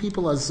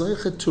are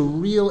zoichet to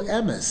real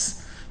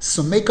emes?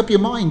 So make up your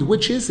mind,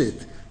 which is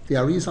it? The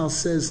Arizal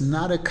says,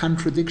 not a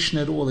contradiction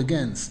at all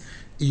against.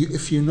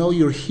 If you know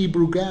your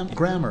Hebrew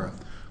grammar,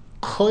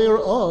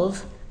 koir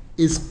of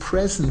is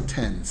present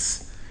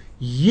tense.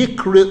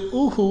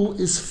 Yikra'uhu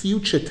is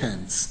future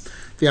tense.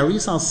 The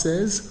Arizal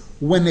says,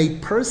 when a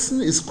person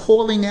is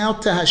calling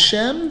out to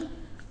Hashem,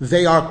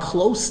 they are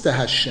close to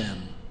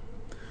Hashem.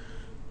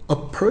 A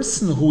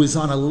person who is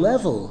on a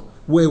level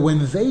where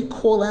when they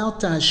call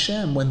out to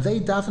Hashem, when they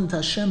daven to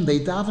Hashem,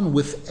 they daven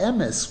with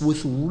emes,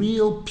 with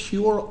real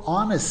pure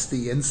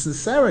honesty and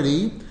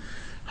sincerity,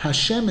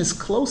 Hashem is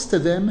close to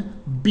them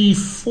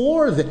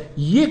before the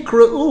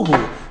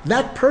Yikra'uhu.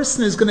 That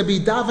person is going to be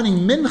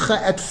davening mincha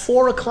at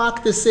 4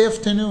 o'clock this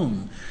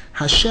afternoon.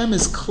 Hashem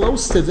is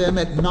close to them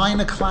at 9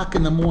 o'clock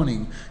in the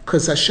morning,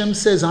 because Hashem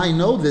says, I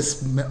know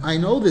this man, I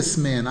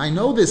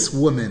know this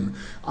woman.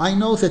 I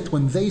know that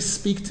when they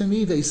speak to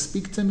me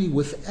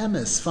with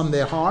emes from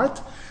their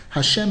heart.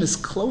 Hashem is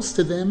close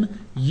to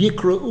them,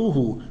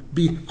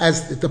 Yikra'uhu.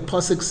 As the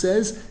pasuk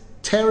says,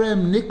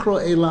 Terem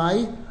nikro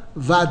elai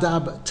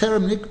vadab,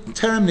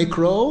 terem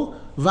nikro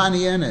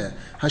vaniene.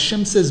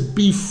 Hashem says,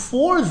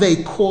 before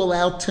they call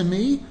out to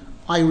me,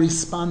 I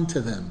respond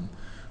to them.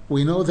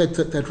 We know that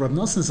Rav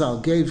Nosson Zal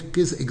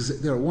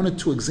there are one or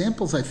two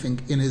examples, I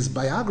think, in his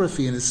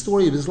biography, in his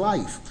story of his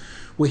life,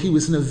 where he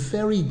was in a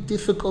very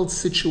difficult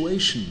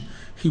situation.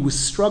 He was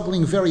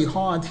struggling very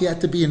hard. He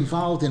had to be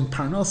involved in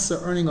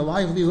parnasa, earning a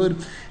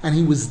livelihood, and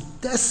he was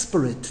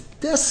desperate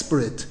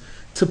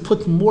to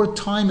put more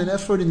time and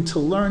effort into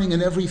learning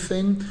and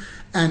everything.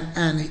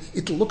 And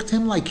it looked to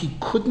him like he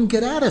couldn't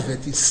get out of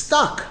it. He's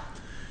stuck.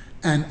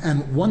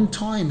 And one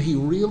time he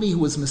really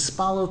was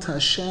mispalel to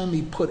Hashem.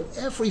 He put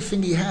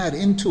everything he had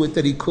into it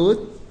that he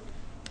could.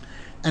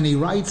 And he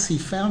writes, he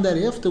found out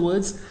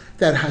afterwards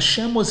that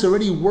Hashem was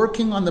already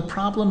working on the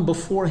problem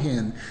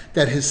beforehand,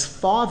 that his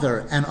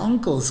father and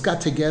uncles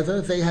got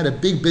together. They had a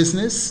big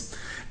business,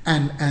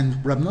 and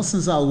Rab Nosson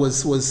Zal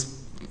was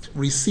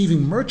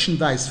receiving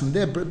merchandise from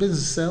their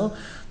business sale.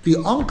 The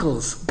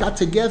uncles got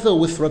together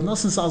with Rab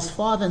Nosson Zal's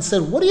father and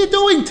said, what are you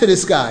doing to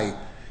this guy?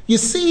 You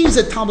see he's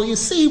a tumble. You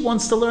see he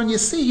wants to learn. You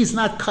see he's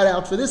not cut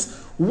out for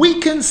this. We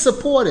can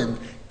support him.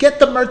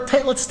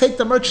 Let's take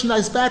the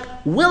merchandise back.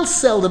 We'll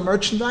sell the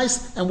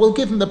merchandise and we'll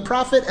give him the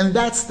profit, and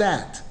that's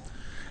that.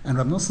 And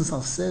Rav Nosson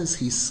Zal says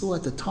he saw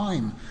at the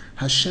time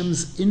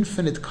Hashem's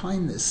infinite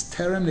kindness,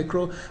 Terem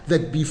Nikro,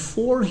 that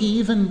before he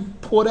even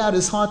poured out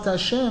his heart to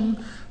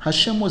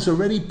Hashem was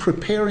already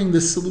preparing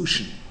the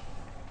solution.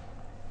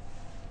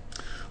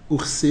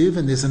 Uchsiv,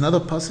 and there's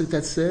another pasuk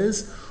that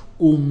says,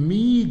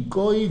 Umi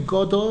goy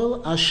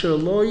godol asher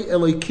loy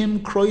elokim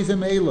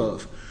kroivim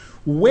elov.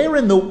 Where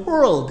in the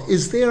world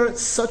is there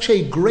such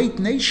a great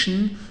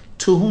nation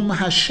to whom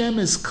Hashem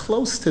is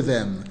close to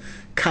them?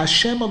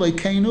 Kashem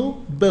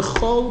Elokeinu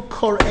bechol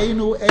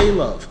kor'enu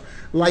elov.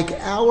 Like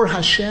our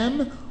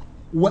Hashem,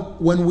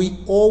 when we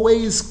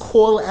always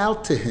call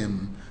out to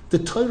Him. The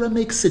Torah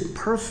makes it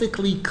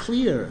perfectly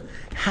clear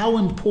how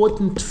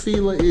important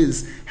tefillah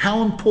is,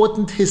 how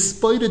important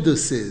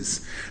hispoidus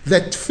is.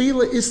 That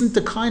tefillah isn't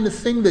the kind of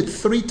thing that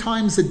 3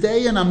 times a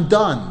day and I'm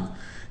done.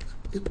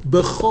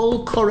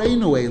 Bechol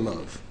kor'enu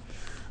elov.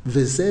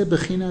 V'zeh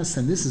bechinas,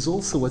 and this is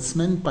also what's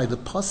meant by the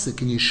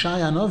pasuk in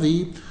Yeshaya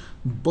Novi,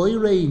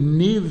 Boirei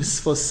niv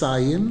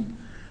sfosayim.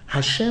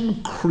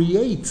 Hashem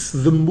creates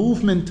the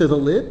movement of the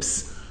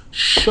lips.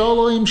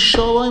 Shalom,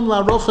 shalom,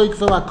 larochik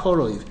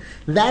v'lakoroiv.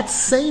 That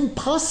same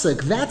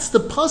pasuk, that's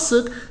the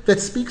pasuk that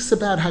speaks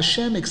about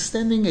Hashem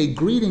extending a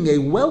greeting, a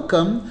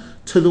welcome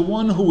to the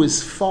one who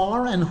is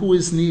far and who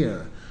is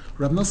near.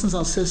 Rav Nosson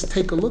Zal says,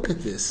 take a look at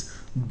this.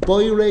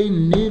 Boirei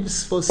niv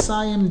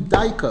sfosayim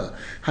daika.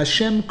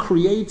 Hashem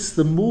creates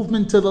the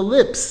movement of the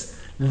lips.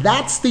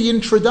 That's the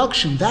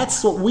introduction.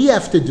 That's what we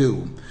have to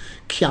do.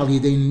 Because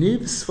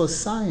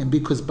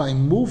by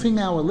moving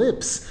our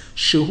lips,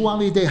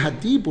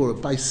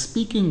 by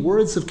speaking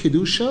words of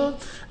Kedusha,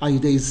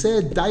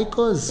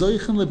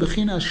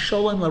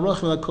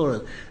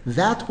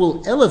 that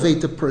will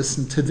elevate the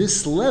person to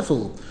this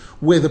level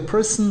where the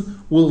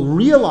person will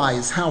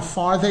realize how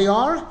far they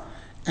are,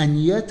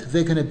 and yet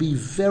they're going to be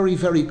very,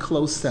 very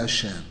close to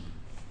Hashem.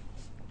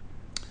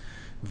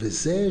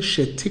 V'zeh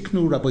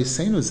shetiknu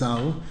Rabbeinu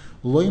Zal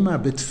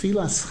loymar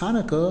betfilas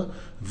Chanukah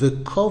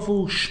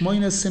v'kovu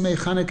shmoina simei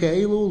Chanukah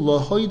elu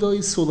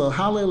lohoidois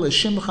ulohalel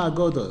l'shimcha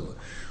godol.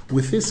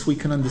 With this, we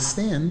can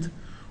understand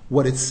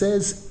what it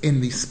says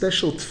in the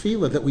special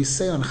tefillah that we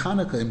say on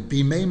Chanukah in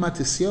Bimei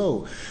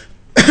Matisyo.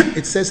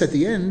 It says at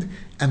the end,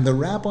 and the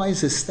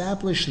rabbis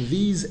established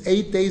these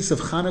 8 days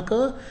of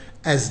Chanukah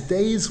as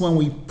days when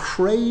we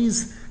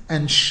praise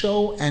and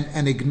show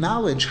and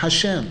acknowledge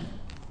Hashem.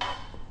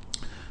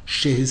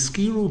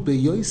 Shehiskiru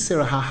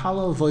beyoser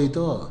hahalal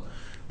voidah.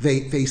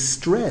 They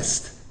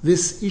stressed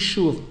this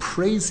issue of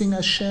praising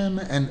Hashem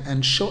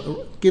and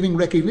giving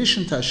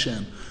recognition to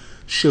Hashem.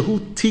 Shehu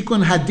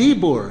tikun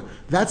hadibur.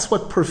 That's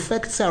what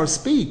perfects our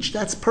speech.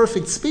 That's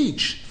perfect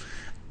speech.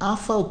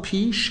 Afal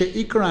pi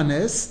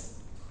sheikaranes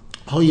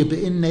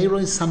hoyebein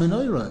neiros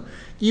hamenoira.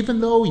 Even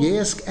though you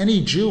ask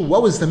any Jew,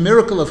 what was the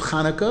miracle of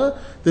Chanukah?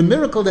 The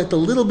miracle that the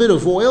little bit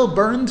of oil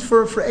burned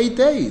for 8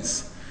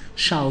 days.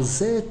 And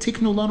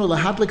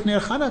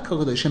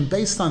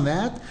based on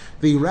that,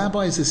 the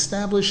rabbis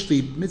established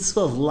the mitzvah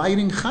of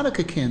lighting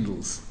Chanukah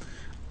candles.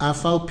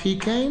 Afal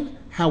pikein,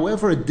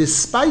 however,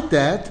 despite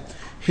that,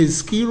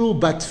 hizkiru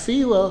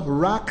batfila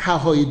rak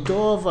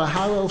hahoidov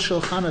v'halal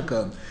shel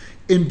Chanukah.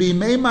 In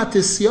Bimei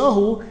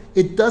Matisyahu,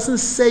 it doesn't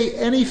say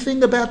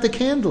anything about the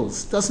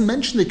candles. It doesn't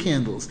mention the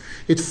candles.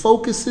 It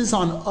focuses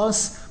on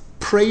us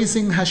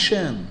praising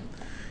Hashem.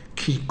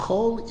 Ki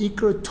kol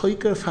ikar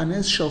toiker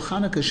fanes shel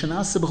Chanukah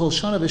shenasa b'chol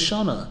shana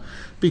v'shana,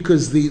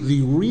 because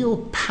the real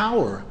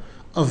power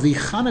of the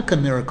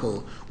Chanukah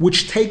miracle,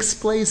 which takes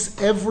place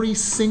every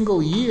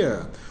single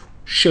year,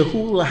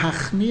 shehu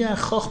lahachniach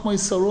chochmai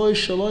saroi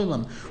shel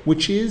olam,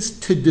 which is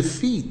to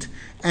defeat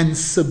and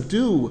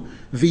subdue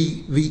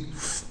the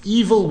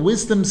evil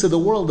wisdoms of the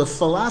world, the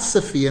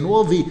philosophy and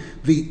all the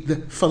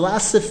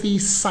philosophy,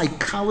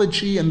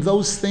 psychology, and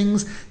those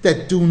things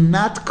that do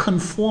not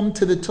conform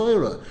to the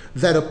Torah,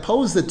 that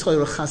oppose the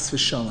Torah, chas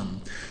v'shalom.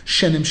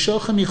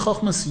 Shenimshochem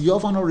yichochmas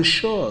yovan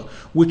orishah,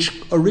 which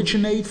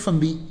originate from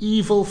the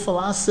evil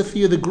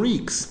philosophy of the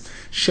Greeks.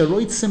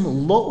 Sheroitzim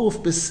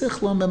lo'uf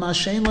b'sichlom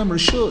b'mashein lam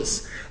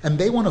rishus, and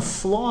they want to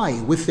fly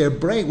with their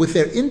brain, with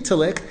their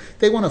intellect.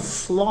 They want to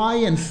fly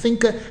and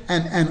think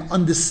and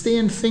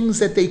understand things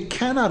that they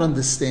cannot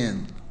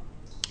understand.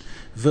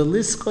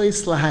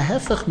 V'liskois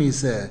lahahefach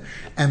mizeh,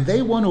 and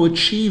they want to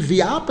achieve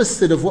the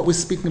opposite of what we're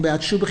speaking about.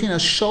 Shubachin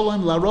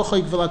hasholem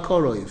larochoik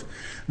v'lakoroiv,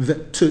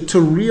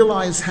 to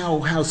realize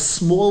how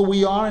small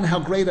we are and how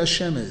great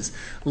Hashem is.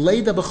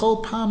 Leida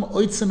b'chol pam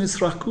oitzem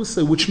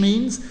israkusa, which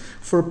means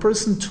for a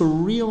person to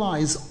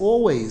realize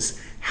always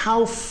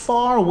how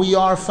far we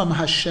are from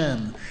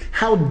Hashem.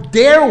 How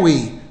dare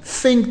we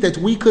think that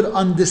we could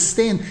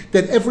understand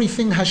that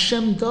everything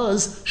Hashem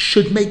does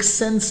should make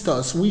sense to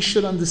us. We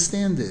should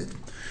understand it.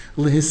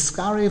 And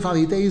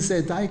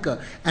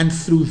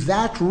through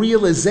that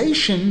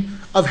realization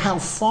of how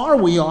far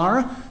we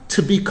are,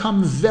 to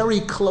become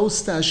very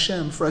close to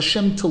Hashem, for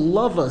Hashem to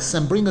love us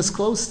and bring us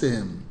close to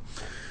Him.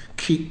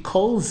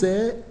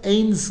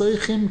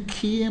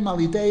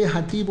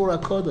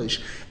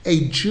 A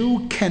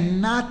Jew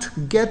cannot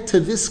get to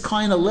this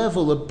kind of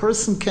level. A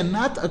person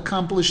cannot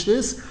accomplish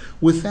this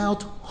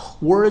without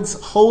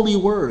words, holy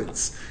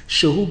words,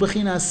 shehu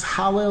bechinas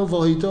halel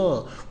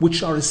v'hodah,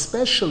 which are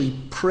especially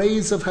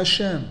praise of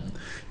Hashem.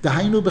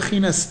 Dahainu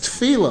bechinas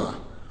tefillah.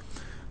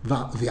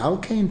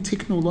 V'alkein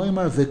tiknu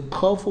loymar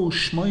v'kovu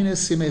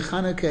shmoines yimei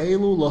Chanukah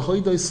elu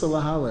lahodos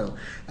lahalel.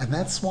 And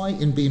that's why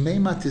in Bimei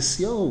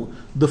Matisyo,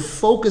 the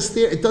focus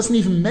there, it doesn't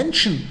even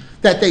mention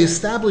that they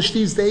established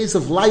these days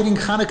of lighting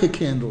Chanukah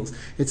candles.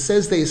 It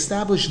says they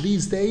established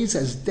these days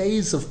as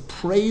days of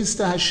praise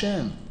to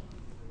Hashem.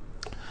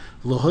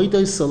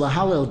 Lahodos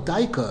lahalel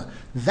daika.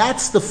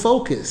 That's the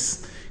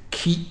focus.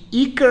 Ki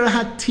ikar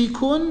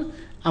hatikun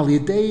al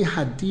yedei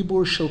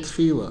hadibur shel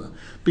tefillah.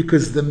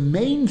 Because the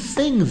main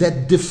thing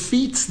that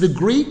defeats the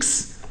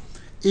Greeks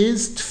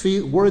is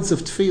words of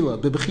tefillah.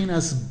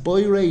 Bebechinas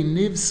boirei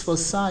nivs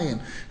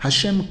v'sayim.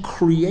 Hashem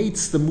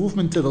creates the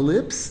movement of the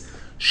lips.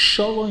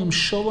 Shalom,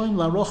 shalom,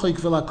 larochoik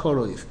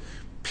v'lakoroiv.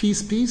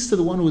 Peace, peace to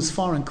the one who is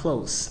far and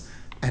close.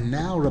 And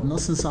now Rab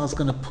Nosson Zal is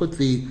going to put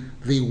the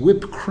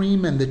whipped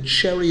cream and the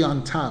cherry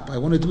on top. I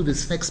want to do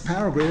this next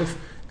paragraph,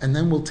 and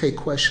then we'll take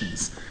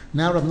questions.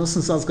 Now Rab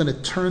Nosson Zal is going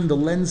to turn the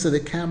lens of the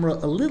camera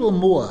a little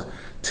more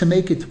to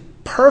make it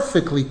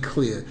perfectly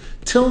clear.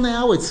 Till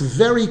now it's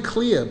very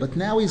clear, but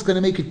now he's going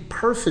to make it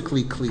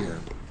perfectly clear.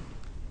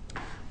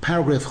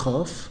 Paragraph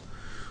Chof.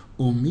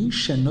 Umi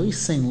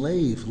shenoisen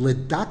leiv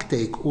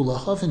ledaktek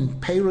ulahoven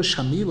perush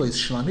hamilos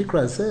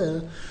shlamikra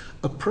zeh,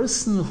 a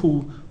person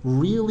who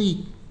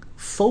really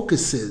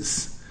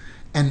focuses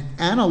and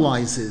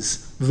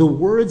analyzes the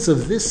words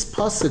of this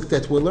pasuk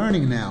that we're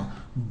learning now,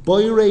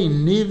 boirei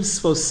nivs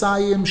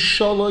vosayim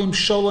shalom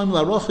shalom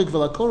larochik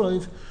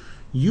v'lakoroiv,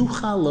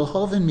 yuchal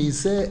lahoven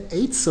mizeh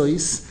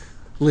eitzois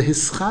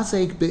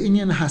lehischazek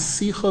beinyan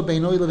hasicha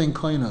beinoi levin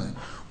koinoi,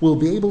 will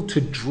be able to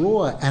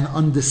draw and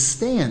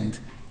understand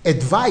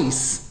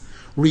advice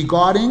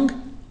regarding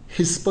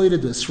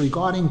hispoidus,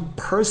 regarding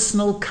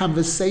personal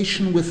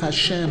conversation with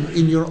Hashem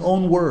in your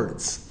own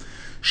words.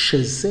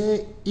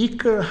 Shezeh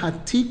ikar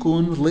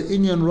hatikun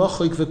leinyan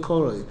rochoik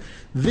v'koroi.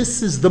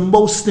 This is the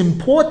most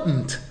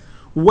important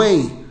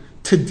way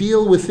to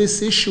deal with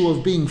this issue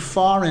of being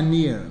far and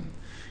near.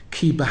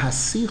 Ki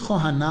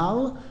bahasicho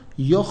hanal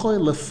yochoy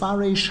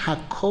lefaresh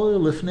hakol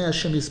lefnei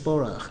Hashem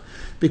yisborach.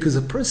 Because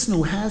a person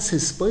who has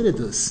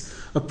hispoidus,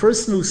 a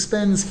person who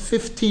spends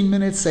 15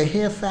 minutes, a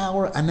half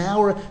hour, an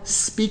hour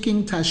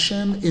speaking to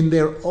Hashem in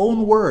their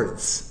own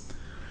words,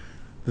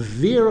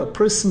 there a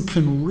person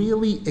can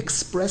really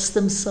express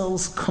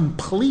themselves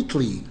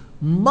completely,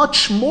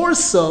 much more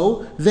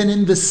so than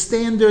in the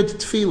standard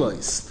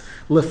tefillos.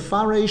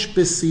 Lefaresh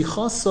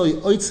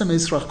b'sichosoi oitzem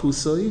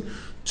esrachusoi,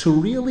 to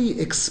really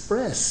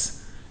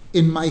express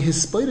in my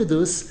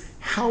hispoidus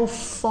how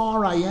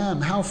far I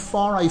am, how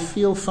far I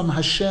feel from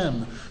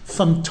Hashem,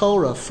 from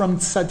Torah, from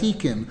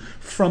tzaddikim,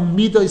 from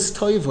midos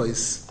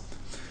toivos.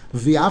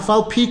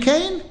 V'afal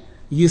pikein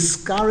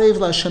yiskarev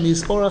l'Hashem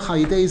yisborach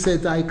ha'idei zeh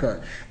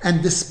daikar.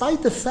 And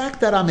despite the fact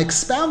that I'm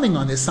expounding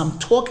on this, I'm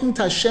talking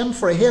to Hashem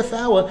for a half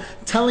hour,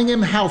 telling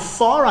Him how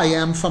far I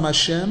am from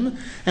Hashem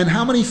and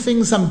how many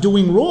things I'm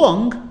doing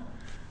wrong,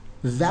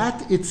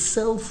 that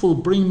itself will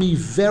bring me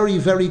very,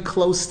 very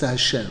close to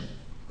Hashem.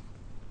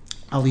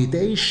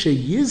 Alidei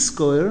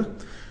sheyizkor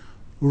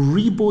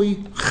riboy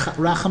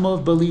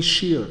rachamov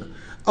b'lishir,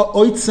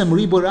 oitzem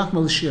riboy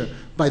rachamov b'lishir.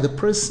 by the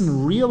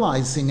person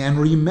realizing and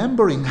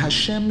remembering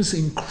Hashem's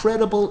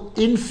incredible,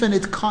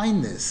 infinite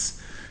kindness.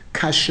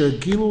 Kasher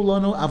gilu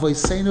lanu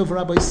avoseinu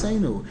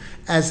v'rabboseinu,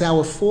 as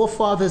our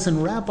forefathers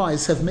and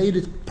rabbis have made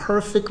it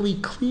perfectly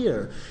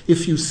clear.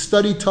 If you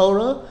study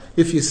Torah,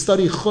 if you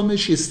study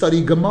Chumash, you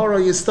study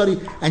Gemara, you study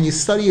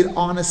it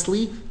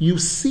honestly, you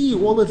see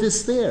all of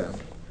this there.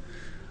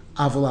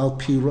 Aval al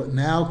pi,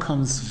 now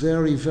comes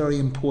very, very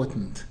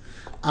important.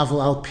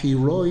 Aval al pi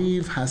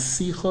roiv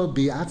hasicha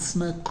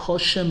bi'atzma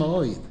kosher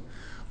ma'od.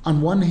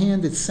 On one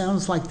hand, it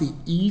sounds like the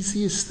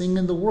easiest thing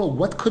in the world.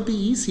 What could be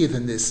easier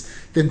than this?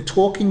 Than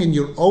talking in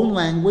your own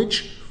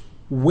language,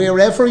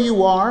 wherever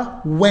you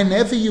are,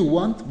 whenever you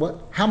want.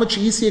 How much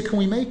easier can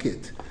we make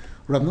it?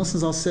 Rav Nosson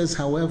Zal says,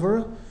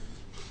 however,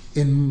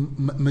 in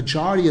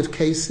majority of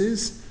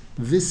cases,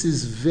 this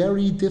is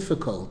very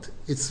difficult.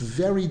 It's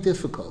very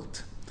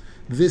difficult.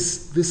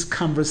 This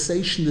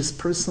conversation, this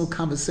personal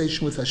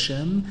conversation with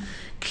Hashem,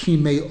 ki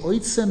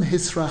me'oitzem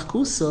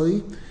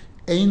hisrakusoi,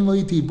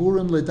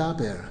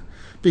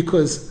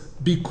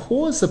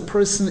 because a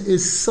person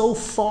is so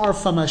far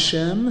from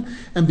Hashem,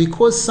 and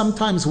because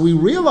sometimes we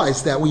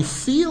realize that, we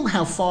feel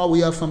how far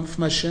we are from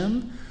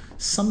Hashem,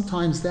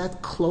 sometimes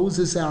that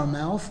closes our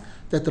mouth,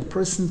 that the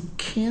person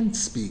can't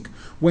speak.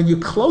 When you're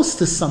close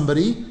to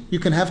somebody, you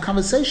can have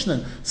conversation.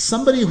 And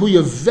somebody who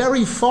you're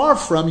very far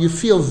from, you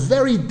feel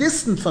very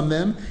distant from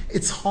them,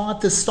 it's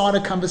hard to start a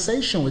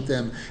conversation with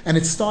them. And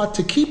it's hard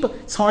to keep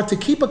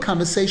a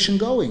conversation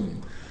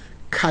going.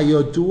 As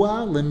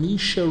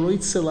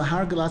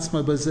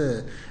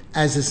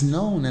is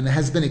known and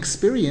has been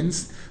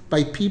experienced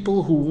by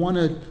people who want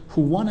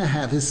to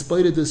have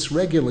hispoidus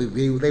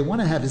regularly. They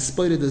want to have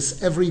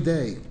hispoidus every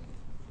day.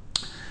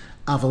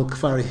 However,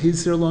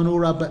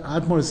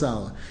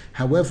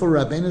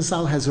 Rabbeinu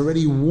Zal has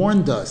already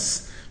warned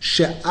us,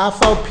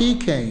 she'afal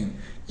pikein,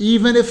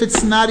 even if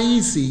it's not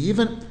easy,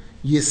 even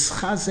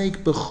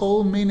yischazek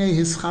b'chol minei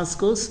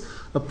hischazkos,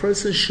 a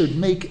person should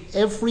make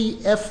every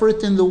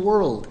effort in the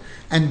world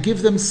and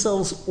give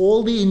themselves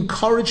all the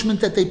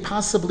encouragement that they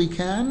possibly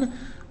can,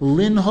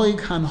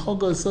 linhoig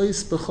hanhoga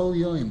zois b'chol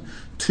yoim,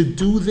 to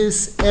do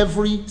this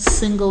every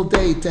single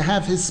day, to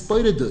have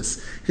hispoidus.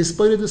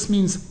 Hispoidus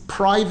means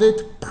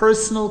private,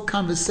 personal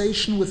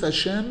conversation with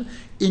Hashem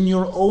in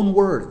your own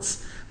words.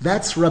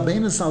 That's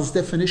Rabbeinu Zal's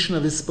definition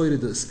of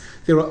hispoidus.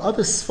 There are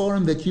other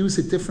Sforim that use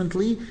it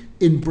differently.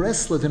 In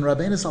Breslov, in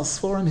Rabbeinu Zal's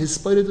Sforim,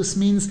 hispoidus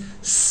means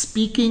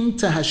speaking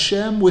to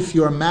Hashem with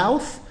your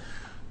mouth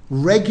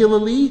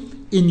regularly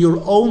in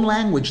your own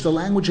language, the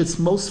language that's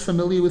most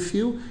familiar with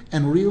you,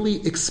 and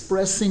really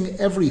expressing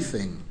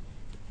everything.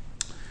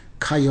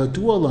 Kayadu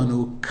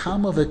alanu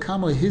kama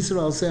v'kama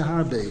hizra al zeh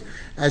harbe,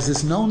 as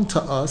is known to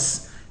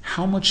us,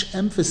 how much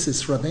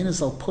emphasis Rabbeinu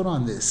Zal put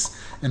on this,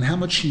 and how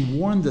much he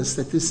warned us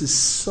that this is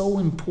so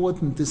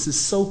important, this is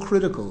so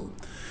critical.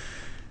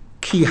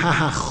 Ki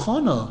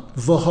hahachona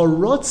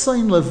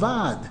v'harotzain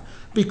levad,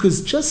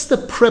 because just the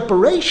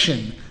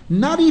preparation,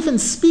 not even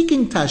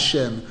speaking to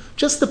Hashem,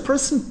 just the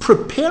person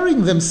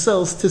preparing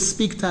themselves to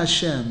speak to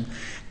Hashem,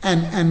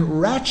 and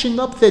ratcheting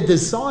up their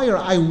desire,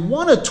 I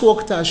want to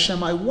talk to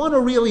Hashem, I want to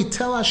really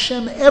tell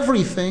Hashem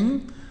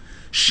everything,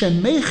 the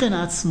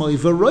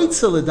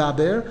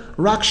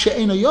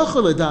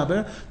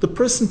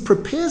person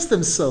prepares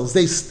themselves.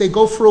 They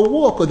go for a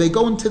walk, or they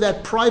go into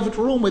that private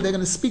room where they're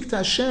going to speak to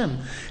Hashem,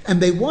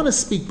 and they want to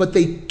speak, but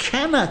they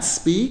cannot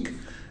speak.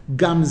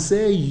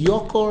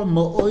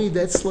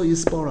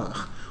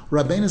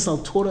 Rabbeinu Zal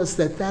taught us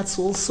that that's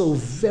also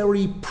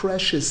very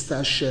precious to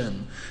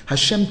Hashem.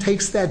 Hashem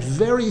takes that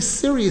very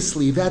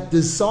seriously, that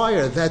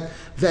desire, that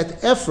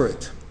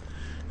effort.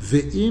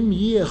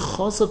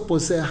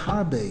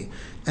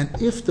 And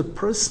if the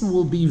person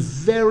will be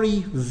very,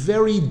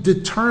 very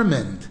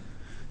determined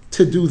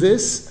to do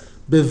this,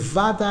 Hashem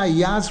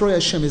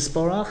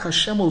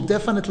will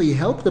definitely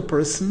help the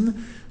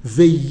person.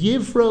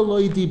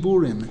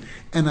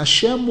 And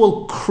Hashem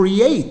will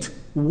create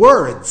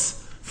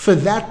words for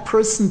that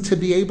person to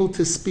be able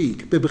to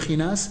speak.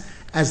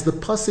 As the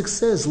pasuk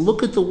says,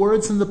 look at the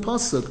words in the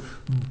pasuk.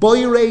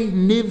 Boire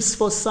nivs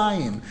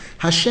fosayim.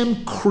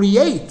 Hashem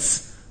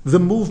creates the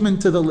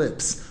movement to the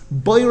lips.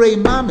 Boire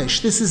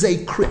mamish. This is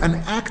an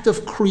act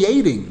of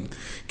creating.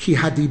 Ki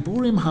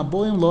hadiburim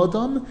haboim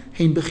lodam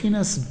hein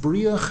bechinas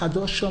bria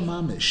chadosha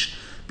mamish.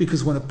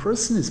 Because when a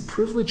person is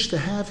privileged to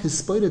have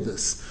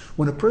hispoidus,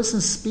 when a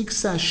person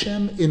speaks to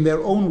Hashem in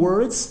their own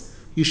words,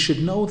 you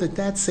should know that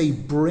that's a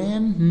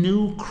brand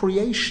new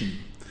creation.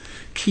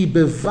 Ki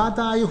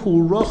bevadai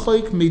hu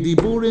rochoik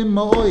midiburim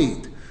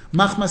ma'oid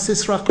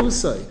machmasis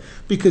rakusai.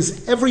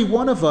 Because every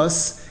one of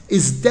us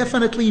is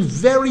definitely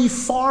very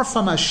far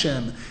from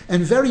Hashem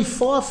and very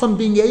far from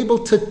being able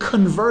to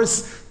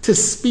converse, to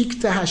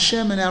speak to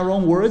Hashem in our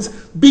own words,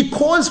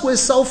 because we're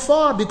so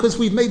far, because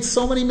we've made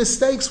so many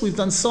mistakes, we've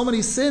done so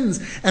many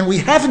sins, and we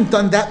haven't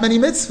done that many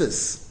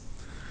mitzvahs.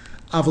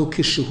 Aval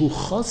kishehu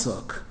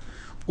chazak.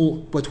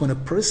 But when a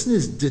person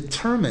is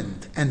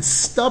determined and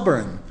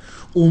stubborn,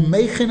 And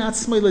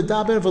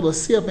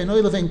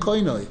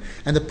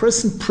the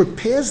person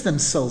prepares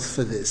themselves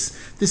for this.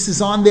 This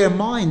is on their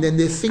mind, and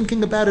they're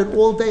thinking about it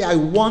all day. I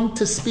want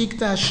to speak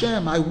to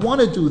Hashem. I want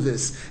to do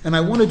this, and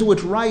I want to do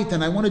it right,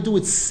 and I want to do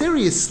it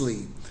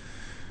seriously.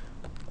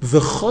 And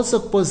the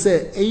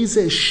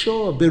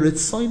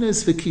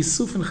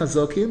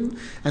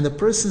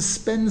person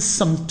spends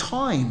some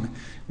time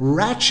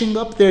ratcheting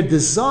up their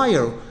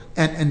desire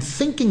and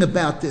thinking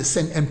about this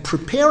and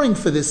preparing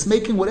for this,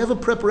 making whatever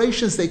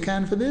preparations they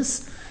can for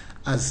this.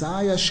 Then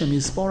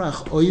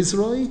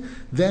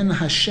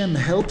Hashem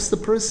helps the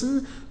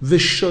person,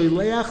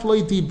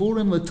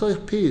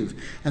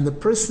 and the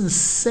person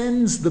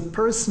sends the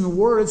person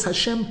words.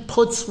 Hashem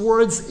puts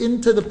words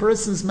into the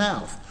person's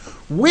mouth.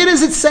 Where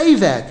does it say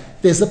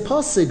that? There's a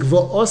pasuk,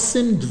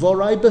 V'osim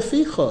dvorai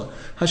beficha.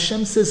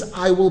 Hashem says,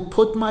 I will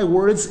put my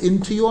words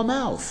into your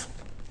mouth.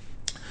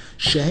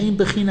 Sheheim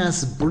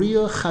bechinas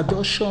bria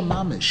chadosha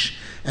mamish.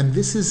 And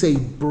this is a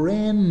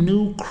brand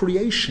new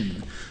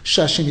creation.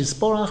 Shashem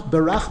Yisborach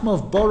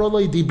berachmav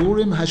boroloi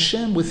diburim.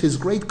 Hashem, with His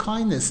great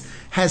kindness,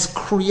 has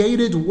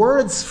created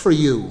words for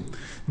you.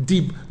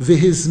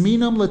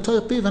 V'hizminam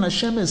l'toich piv. And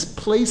Hashem has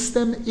placed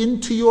them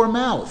into your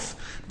mouth.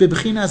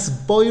 Bebchinas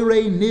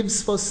boirei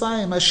nivs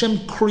vosayim.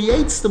 Hashem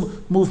creates the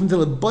movement.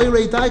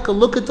 Boirei daika.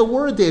 Look at the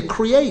word there.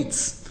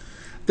 Creates.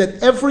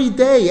 That every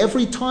day,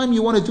 every time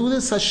you want to do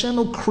this, Hashem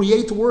will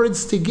create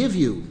words to give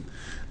you.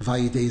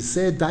 And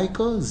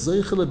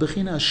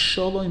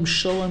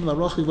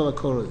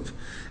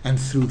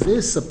through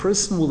this, a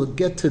person will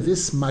get to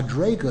this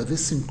madrega,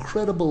 this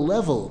incredible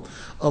level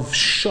of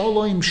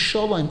shalom,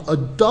 shalom, a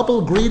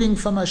double greeting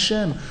from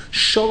Hashem.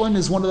 Shalom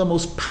is one of the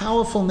most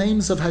powerful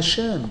names of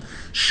Hashem.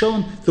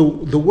 Shalom,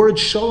 the word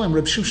shalom,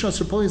 Reb Shimshon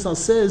Tzipori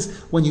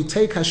says, when you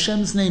take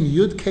Hashem's name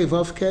Yud Kei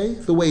Vav Kei,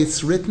 the way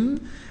it's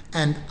written,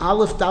 and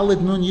Aleph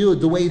Dalet Nun Yud,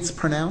 the way it's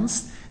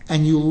pronounced,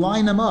 and you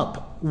line them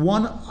up,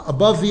 one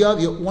above the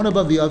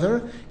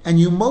other, and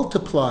you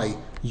multiply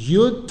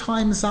Yud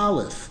times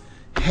Aleph,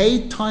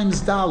 Hey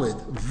times Dalet,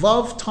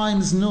 Vav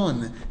times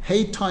Nun,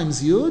 Hey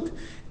times Yud,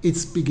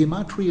 it's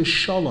Bigimatria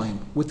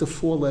Shalom with the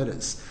 4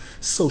 letters.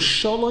 So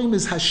Shalom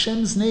is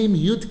Hashem's name,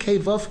 Yud Kei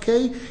Vav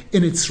Kei,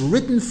 in its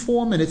written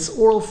form, in its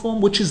oral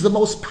form, which is the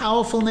most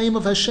powerful name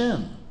of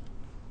Hashem.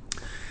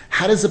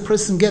 How does a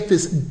person get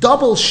this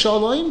double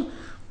Shalom?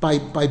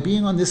 By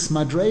being on this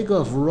madrega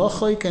of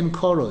rochoik and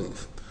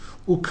koroiv.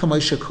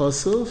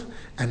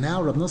 And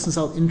now Rav Nosson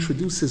Zal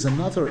introduces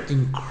another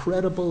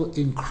incredible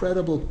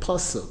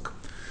pasuk.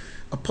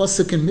 A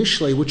pasuk in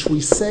Mishlei, which we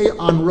say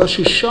on Rosh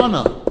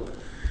Hashanah.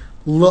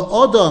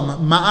 La'odam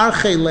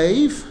ma'archei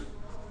leiv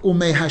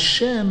u'mei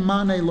Hashem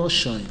manei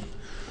loshoin.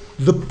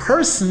 The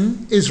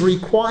person is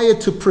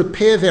required to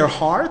prepare their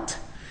heart,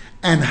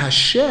 and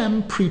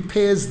Hashem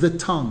prepares the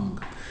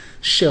tongue.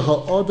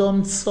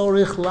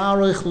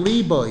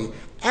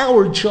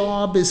 Our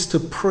job is to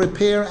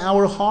prepare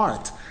our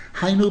heart.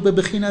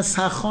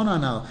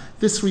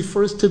 This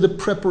refers to the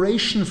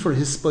preparation for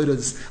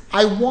Hispodas.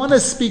 I want to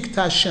speak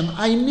to Hashem.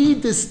 I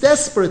need this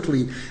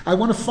desperately. I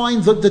want to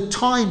find the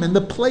time and the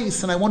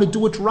place, and I want to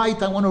do it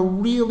right. I want to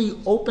really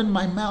open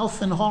my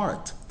mouth and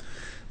heart.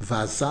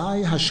 And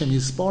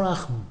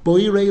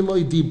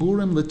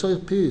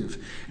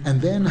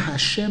then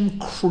Hashem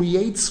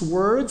creates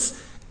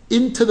words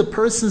into the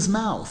person's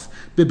mouth.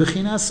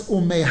 Bebechinas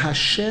umei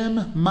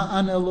Hashem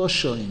ma'an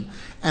eloshoim.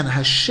 And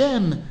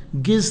Hashem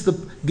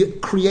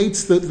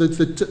creates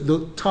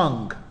the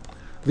tongue,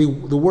 the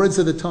words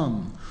of the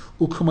tongue.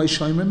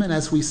 And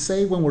as we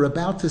say when we're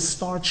about to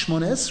start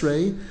Shmon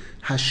Esrei,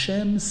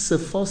 Hashem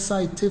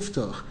sefosai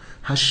tiftoch.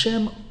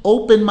 Hashem,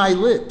 open my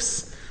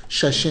lips.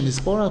 Shashem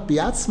isborach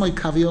biatzmai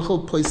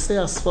kaviochel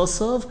poiseach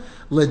sfosov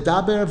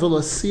ledaber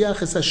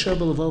velosiach es asher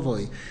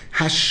belvavoi.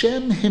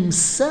 Hashem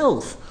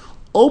Himself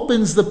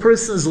opens the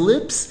person's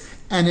lips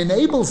and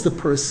enables the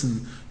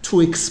person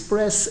to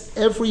express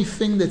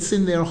everything that's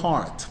in their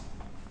heart.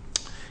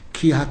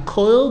 Ki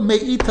hakoil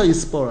me'ita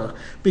yisborach,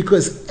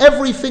 because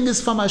everything is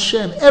from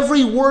Hashem.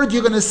 Every word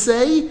you're going to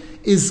say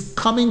is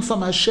coming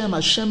from Hashem.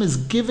 Hashem is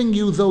giving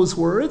you those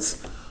words.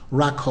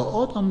 Rak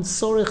ha'odam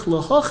tzorech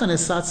lohochen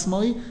es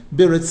atzmoi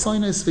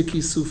b'retzonos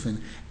v'kisufin.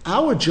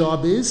 Our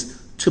job is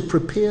to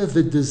prepare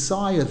the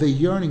desire, the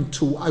yearning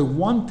to, I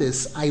want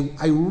this, I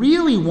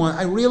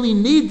really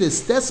need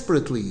this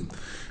desperately.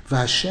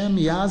 And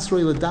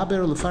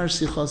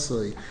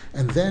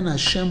then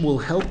Hashem will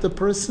help the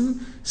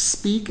person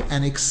speak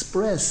and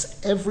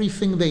express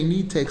everything they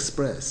need to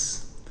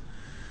express.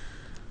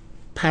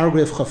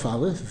 Paragraph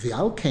Chafalef,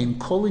 V'alkein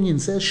kol inyan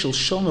zeh shel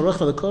shon arach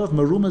v'lekorov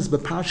merumaz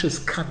b'parshas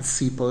Kat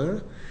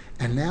Tzipor.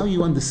 And now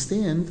you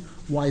understand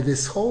why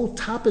this whole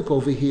topic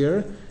over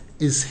here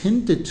is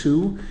hinted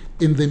to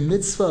in the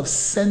mitzvah of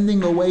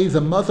sending away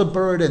the mother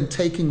bird and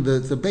taking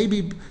the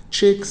baby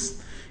chicks.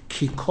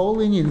 Because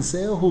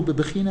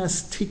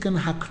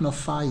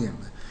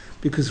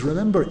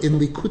remember, in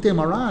Likutey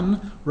Maran,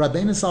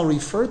 Rabbeinu Zal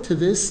referred to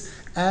this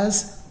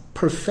as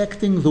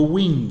perfecting the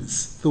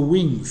wings.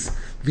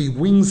 the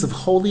wings of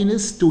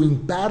holiness, doing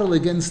battle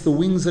against the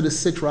wings of the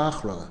Sitra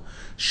Achra.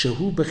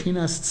 Shehu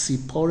bechinas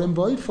tziporim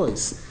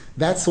boifos.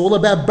 That's all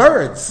about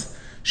birds.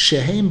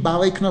 Shehem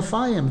balei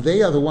knafayim.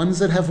 They are the ones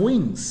that have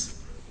wings.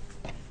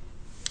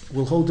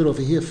 We'll hold it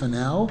over here for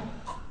now.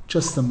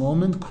 Just a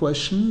moment.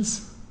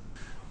 Questions?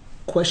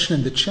 Question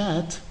in the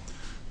chat.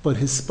 But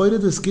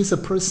Hispoidus gives a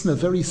person a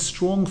very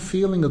strong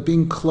feeling of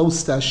being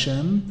close to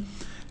Hashem.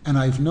 And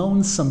I've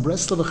known some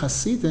Breslov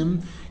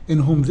Hasidim in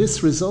whom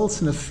this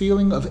results in a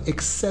feeling of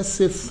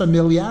excessive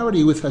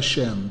familiarity with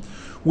Hashem,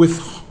 with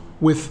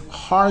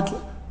hardly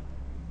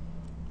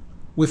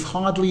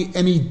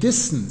any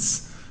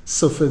distance.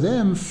 So for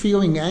them,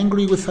 feeling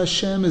angry with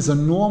Hashem is a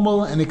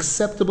normal and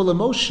acceptable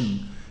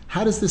emotion.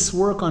 How does this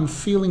work on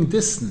feeling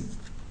distant?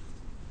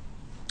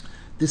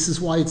 This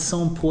is why it's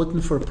so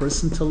important for a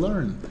person to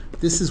learn.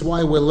 This is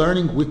why we're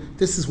learning.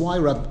 This is why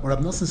Rab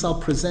Nosson Zal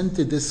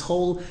presented this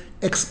whole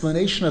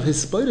explanation of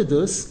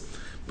Hispoidus,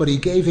 but he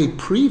gave a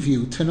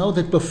preview to know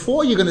that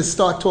before you're going to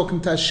start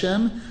talking to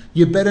Hashem,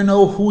 you better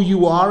know who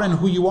you are and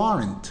who you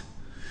aren't.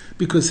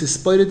 Because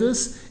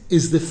Hispoidus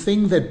is the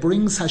thing that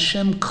brings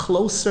Hashem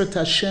closer to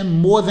Hashem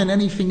more than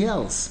anything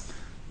else.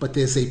 But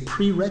there's a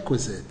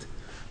prerequisite.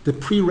 The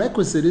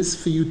prerequisite is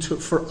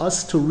for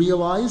us to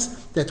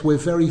realize that we're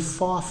very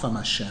far from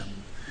Hashem.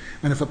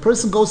 And if a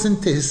person goes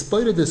into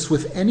Hispoidus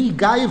with any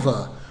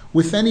gaiva,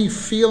 with any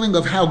feeling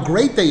of how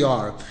great they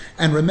are,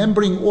 and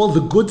remembering all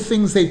the good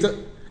things they've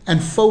done,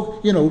 and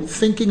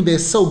thinking they're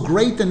so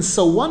great and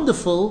so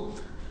wonderful,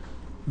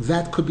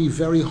 that could be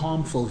very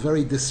harmful,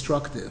 very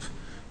destructive.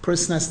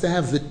 Person has to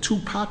have the two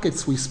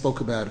pockets we spoke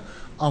about.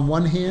 On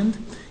one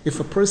hand, if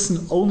a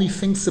person only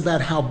thinks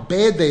about how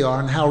bad they are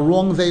and how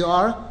wrong they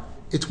are,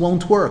 it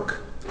won't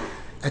work.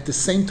 At the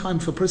same time,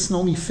 if a person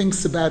only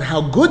thinks about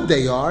how good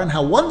they are and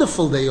how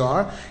wonderful they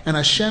are, and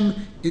Hashem,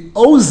 it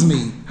owes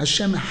me,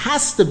 Hashem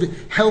has to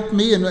help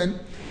me, and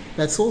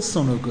that's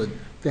also no good.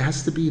 There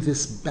has to be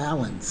this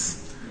balance.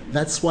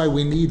 That's why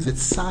we need the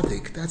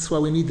tzaddik. That's why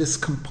we need this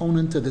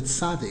component of the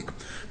tzaddik.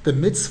 The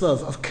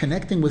mitzvah of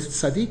connecting with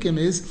tzaddikim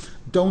is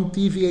don't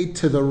deviate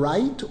to the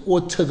right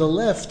or to the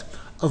left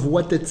of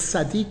what the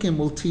tzaddikim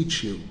will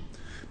teach you.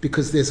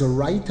 Because there's a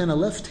right and a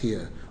left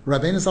here.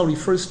 Rabbeinu Zal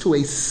refers to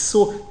a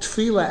sword,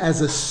 tefillah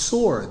as a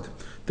sword.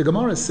 The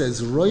Gemara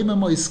says,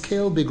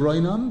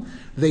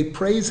 they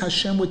praise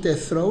Hashem with their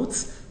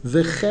throats, and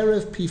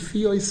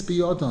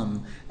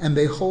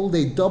they hold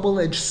a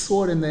double-edged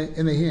sword in their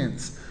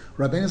hands.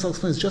 Rabbeinu Zal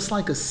explains, just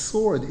like a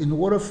sword, in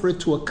order for it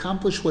to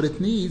accomplish what it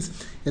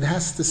needs, it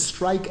has to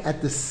strike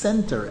at the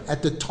center,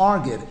 at the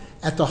target,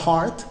 at the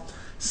heart.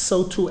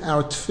 So too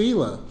our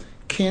tefillah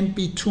can't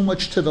be too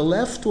much to the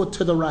left or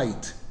to the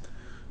right.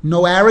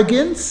 No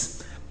arrogance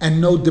and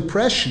no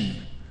depression.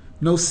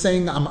 No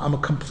saying, I'm a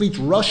complete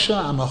Russia,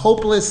 I'm a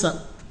hopeless.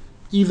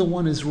 Either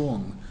one is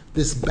wrong.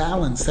 This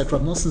balance that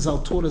Rav Nosson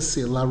Zal taught us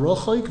here, la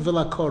rochoik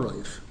v'la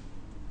koroiv.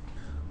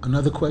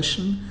 Another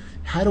question,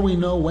 how do we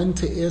know when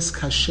to ask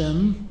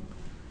Hashem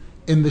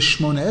in the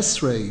Shmona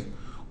Esrei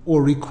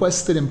or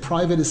requested in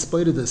private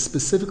Hispoidus,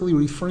 specifically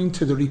referring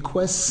to the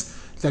requests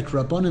that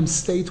Rabbanim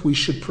state we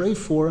should pray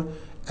for,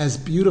 as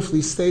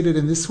beautifully stated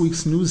in this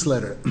week's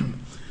newsletter?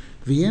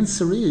 The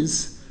answer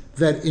is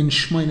that in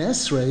Shmona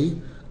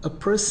Esrei, a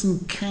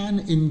person can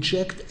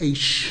inject a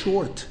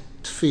short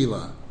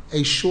tefillah,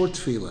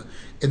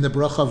 in the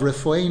bracha of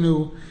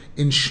Refoenu,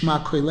 in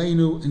Shema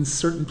Koleinu, in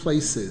certain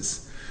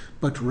places.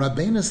 But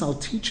Rabbeinu Zal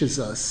teaches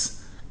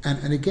us,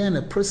 and again,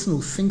 a person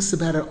who thinks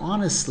about it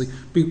honestly,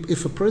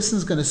 if a person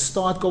is going to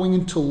start going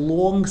into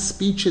long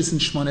speeches in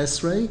Shmona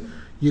Esrei,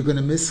 you're going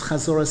to miss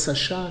Chazoras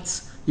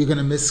Hashatz, you're going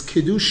to miss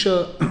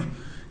Kedusha.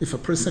 If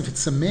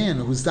it's a man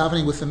who's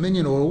davening with a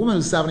minyan, or a woman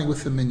who's davening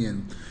with a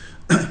minyan,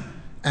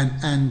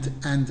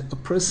 and a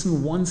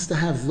person wants to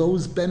have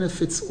those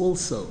benefits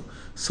also.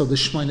 So the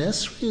Shemona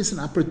Esrei is an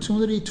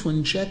opportunity to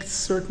inject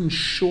certain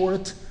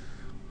short,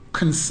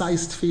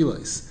 concise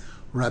tefillos.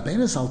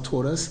 Rabbeinu Zal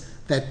taught us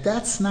that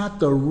that's not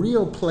the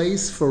real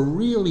place for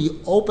really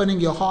opening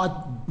your heart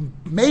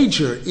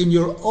major in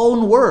your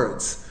own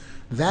words.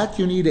 That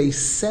you need a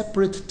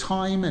separate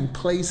time and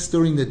place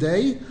during the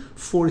day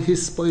for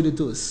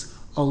Hispoidus,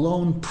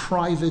 alone,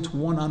 private,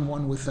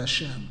 one-on-one with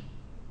Hashem.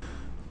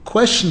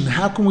 Question,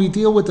 how can we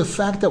deal with the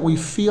fact that we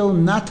feel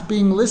not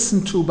being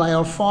listened to by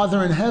our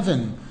Father in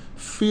heaven,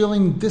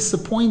 feeling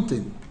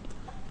disappointed?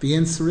 The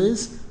answer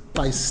is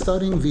by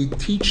studying the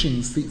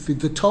teachings,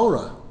 the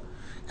Torah,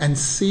 and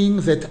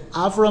seeing that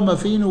Avram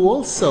Avinu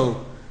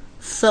also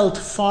felt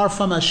far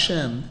from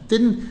Hashem.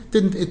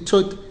 It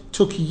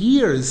took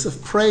years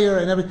of prayer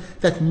and everything.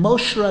 That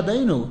Moshe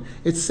Rabbeinu,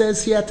 it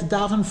says he had to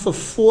daven for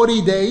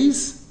 40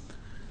 days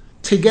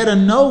to get a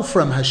no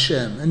from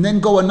Hashem, and then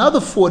go another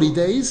 40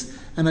 days,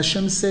 and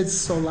Hashem said,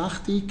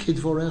 Solachti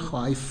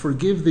kidvorecha, I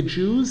forgive the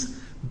Jews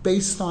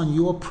based on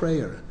your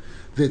prayer.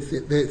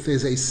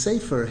 There's a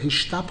sefer,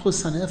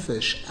 Hishtapchus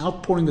HaNefesh,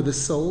 Outpouring of the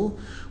Soul,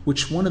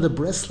 which one of the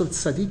Breslov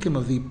tzaddikim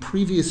of the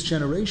previous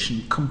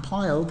generation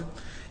compiled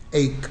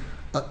a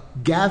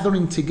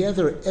gathering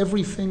together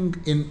everything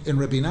in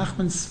Rabbi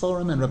Nachman's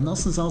Sforim and Rabbi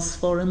Nosson Zal's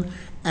Sforim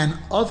and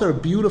other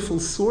beautiful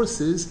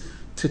sources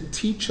to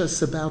teach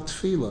us about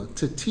tefillah,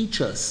 to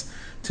teach us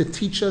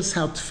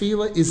how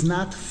tefillah is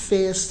not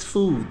fast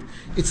food.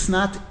 It's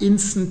not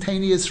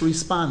instantaneous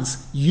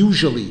response,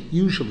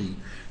 usually.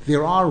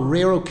 There are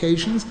rare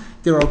occasions.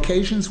 There are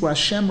occasions where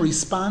Hashem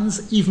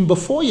responds even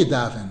before you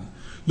daven.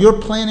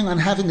 You're planning on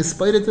having a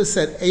speidatus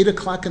at 8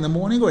 o'clock in the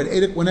morning or at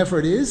 8, whenever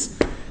it is,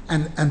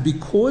 and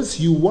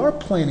because you were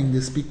planning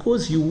this,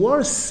 because you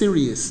were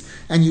serious,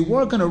 and you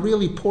were going to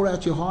really pour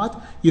out your heart,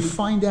 you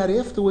find out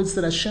afterwards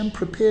that Hashem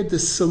prepared the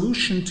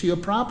solution to your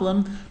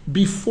problem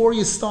before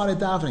you started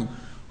davening.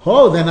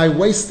 Oh, then I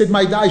wasted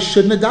my day. I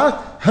shouldn't have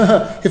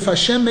done. If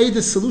Hashem made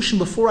the solution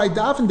before I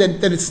davened,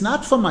 then it's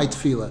not for my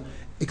tefillah.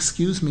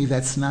 Excuse me,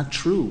 that's not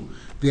true.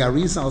 The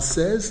Arizal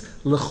says,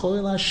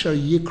 L'choil asher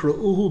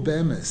yikra'uhu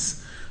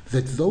be'emes,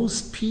 that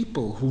those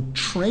people who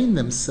train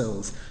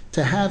themselves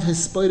to have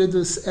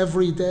Hispidus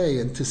every day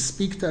and to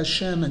speak to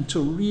Hashem and to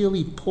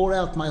really pour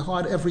out my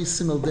heart every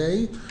single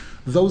day,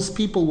 those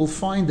people will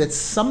find that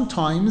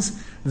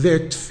sometimes their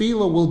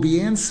tefillah will be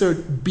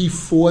answered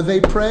before they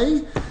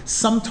pray,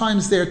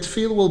 sometimes their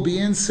tefillah will be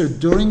answered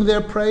during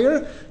their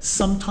prayer,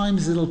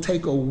 sometimes it'll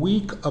take a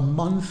week, a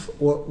month,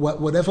 or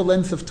whatever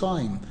length of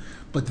time.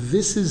 But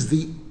this is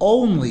the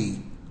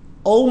only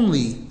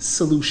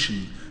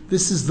solution.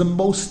 This is the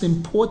most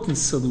important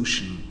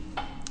solution.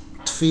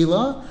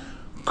 Tefillah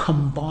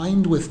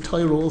combined with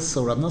Torah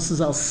also. Rav Nosson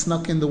Zal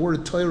snuck in the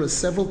word Torah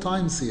several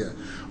times here.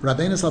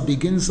 Rabbeinu Zal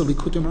begins the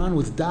Likutey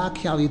with Deah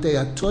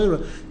Yalidei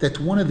Torah, that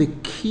one of the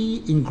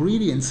key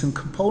ingredients and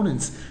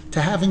components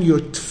to having your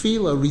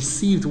tefillah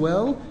received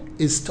well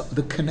is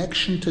the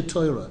connection to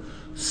Torah.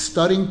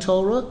 Studying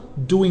Torah,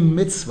 doing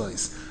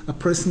mitzvahs. A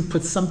person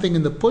puts something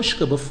in the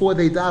pushka before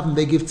they daven,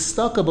 they give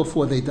tzedakah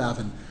before they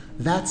daven.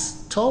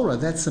 That's Torah.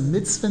 That's a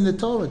mitzvah in the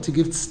Torah to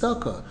give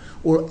tzedakah,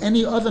 or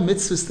any other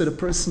mitzvahs that a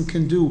person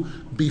can do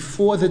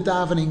before the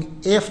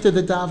davening, after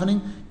the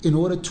davening, in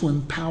order to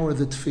empower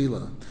the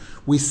tefillah.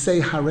 We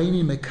say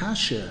Hareini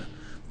Mekasher.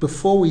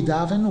 Before we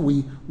daven,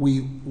 we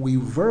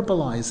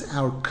verbalize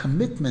our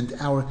commitment,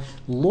 our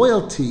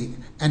loyalty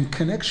and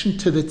connection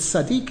to the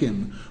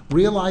tzaddikim,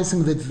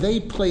 realizing that they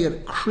play a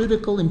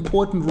critical,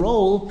 important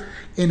role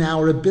in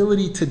our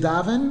ability to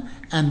daven,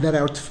 and that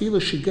our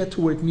tefillah should get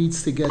to where it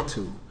needs to get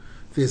to.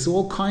 There's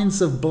all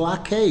kinds of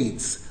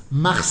blockades,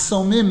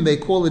 machsomim they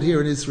call it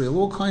here in Israel,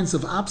 all kinds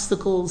of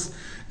obstacles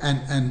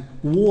and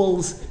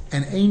walls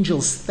and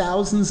angels,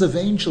 thousands of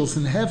angels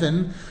in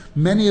heaven,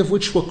 many of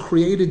which were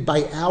created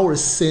by our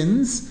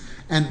sins,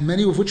 and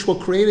many of which were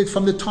created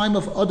from the time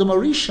of Adam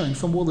Arishan,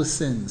 from all the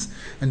sins.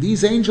 And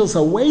these angels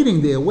are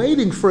waiting there,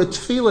 waiting for a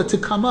tefillah to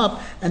come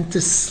up and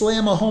to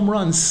slam a home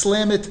run,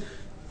 slam it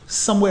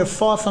somewhere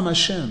far from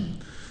Hashem.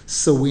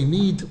 So we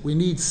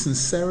need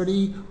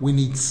sincerity, we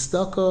need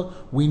tzedakah,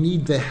 we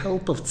need the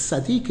help of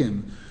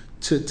tzaddikim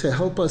to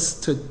help us,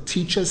 to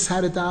teach us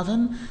how to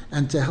daven,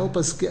 and to help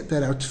us get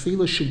that our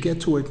tefillah should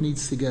get to where it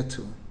needs to get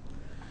to.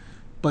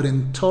 But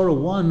in Torah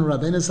 1,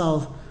 Rabbeinu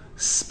Zal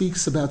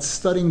speaks about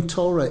studying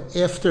Torah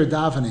after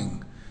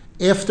davening.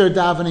 After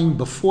davening,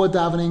 before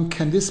davening,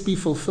 can this be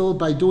fulfilled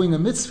by doing a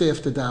mitzvah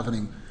after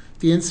davening?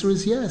 The answer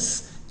is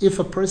yes, if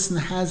a person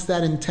has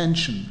that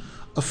intention.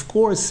 Of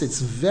course, it's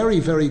very,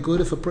 very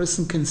good if a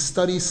person can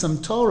study some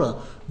Torah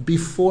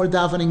before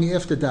davening,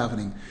 after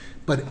davening.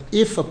 But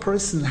if a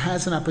person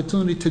has an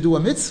opportunity to do a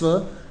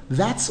mitzvah,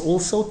 that's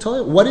also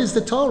Torah. What is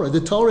the Torah?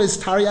 The Torah is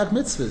Taryag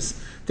mitzvahs.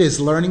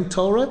 There's learning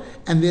Torah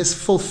and there's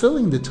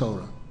fulfilling the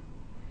Torah.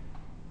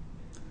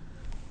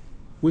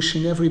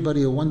 Wishing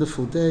everybody a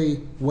wonderful day.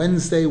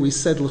 Wednesday, we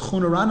said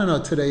L'chuna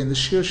Ranana today in the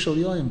Shir Shel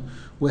Yoim.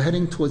 We're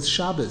heading towards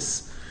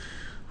Shabbos.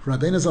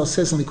 Rabbeinu Zal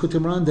says in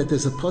Likutey that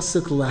there's a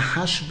pasuk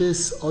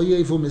lahashbis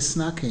oyevu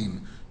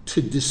misnakim,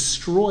 to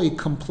destroy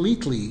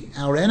completely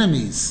our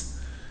enemies.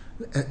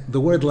 The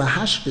word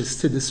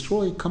lahashbis, to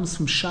destroy, comes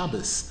from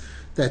Shabbos.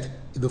 That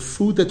the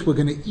food that we're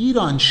going to eat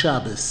on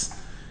Shabbos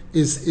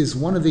is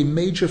one of the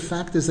major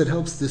factors that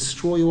helps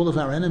destroy all of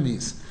our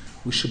enemies.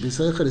 We should be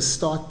zeicher to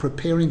start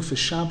preparing for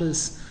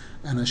Shabbos,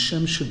 and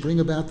Hashem should bring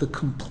about the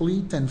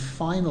complete and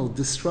final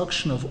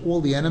destruction of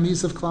all the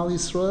enemies of Klal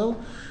Yisrael,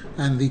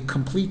 and the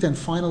complete and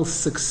final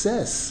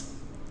success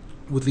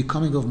with the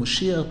coming of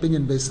Mashiach,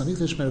 Binyan Beis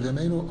Hamikdash, Me'er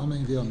V'yameinu,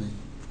 Amen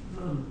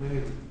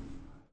V'yamein.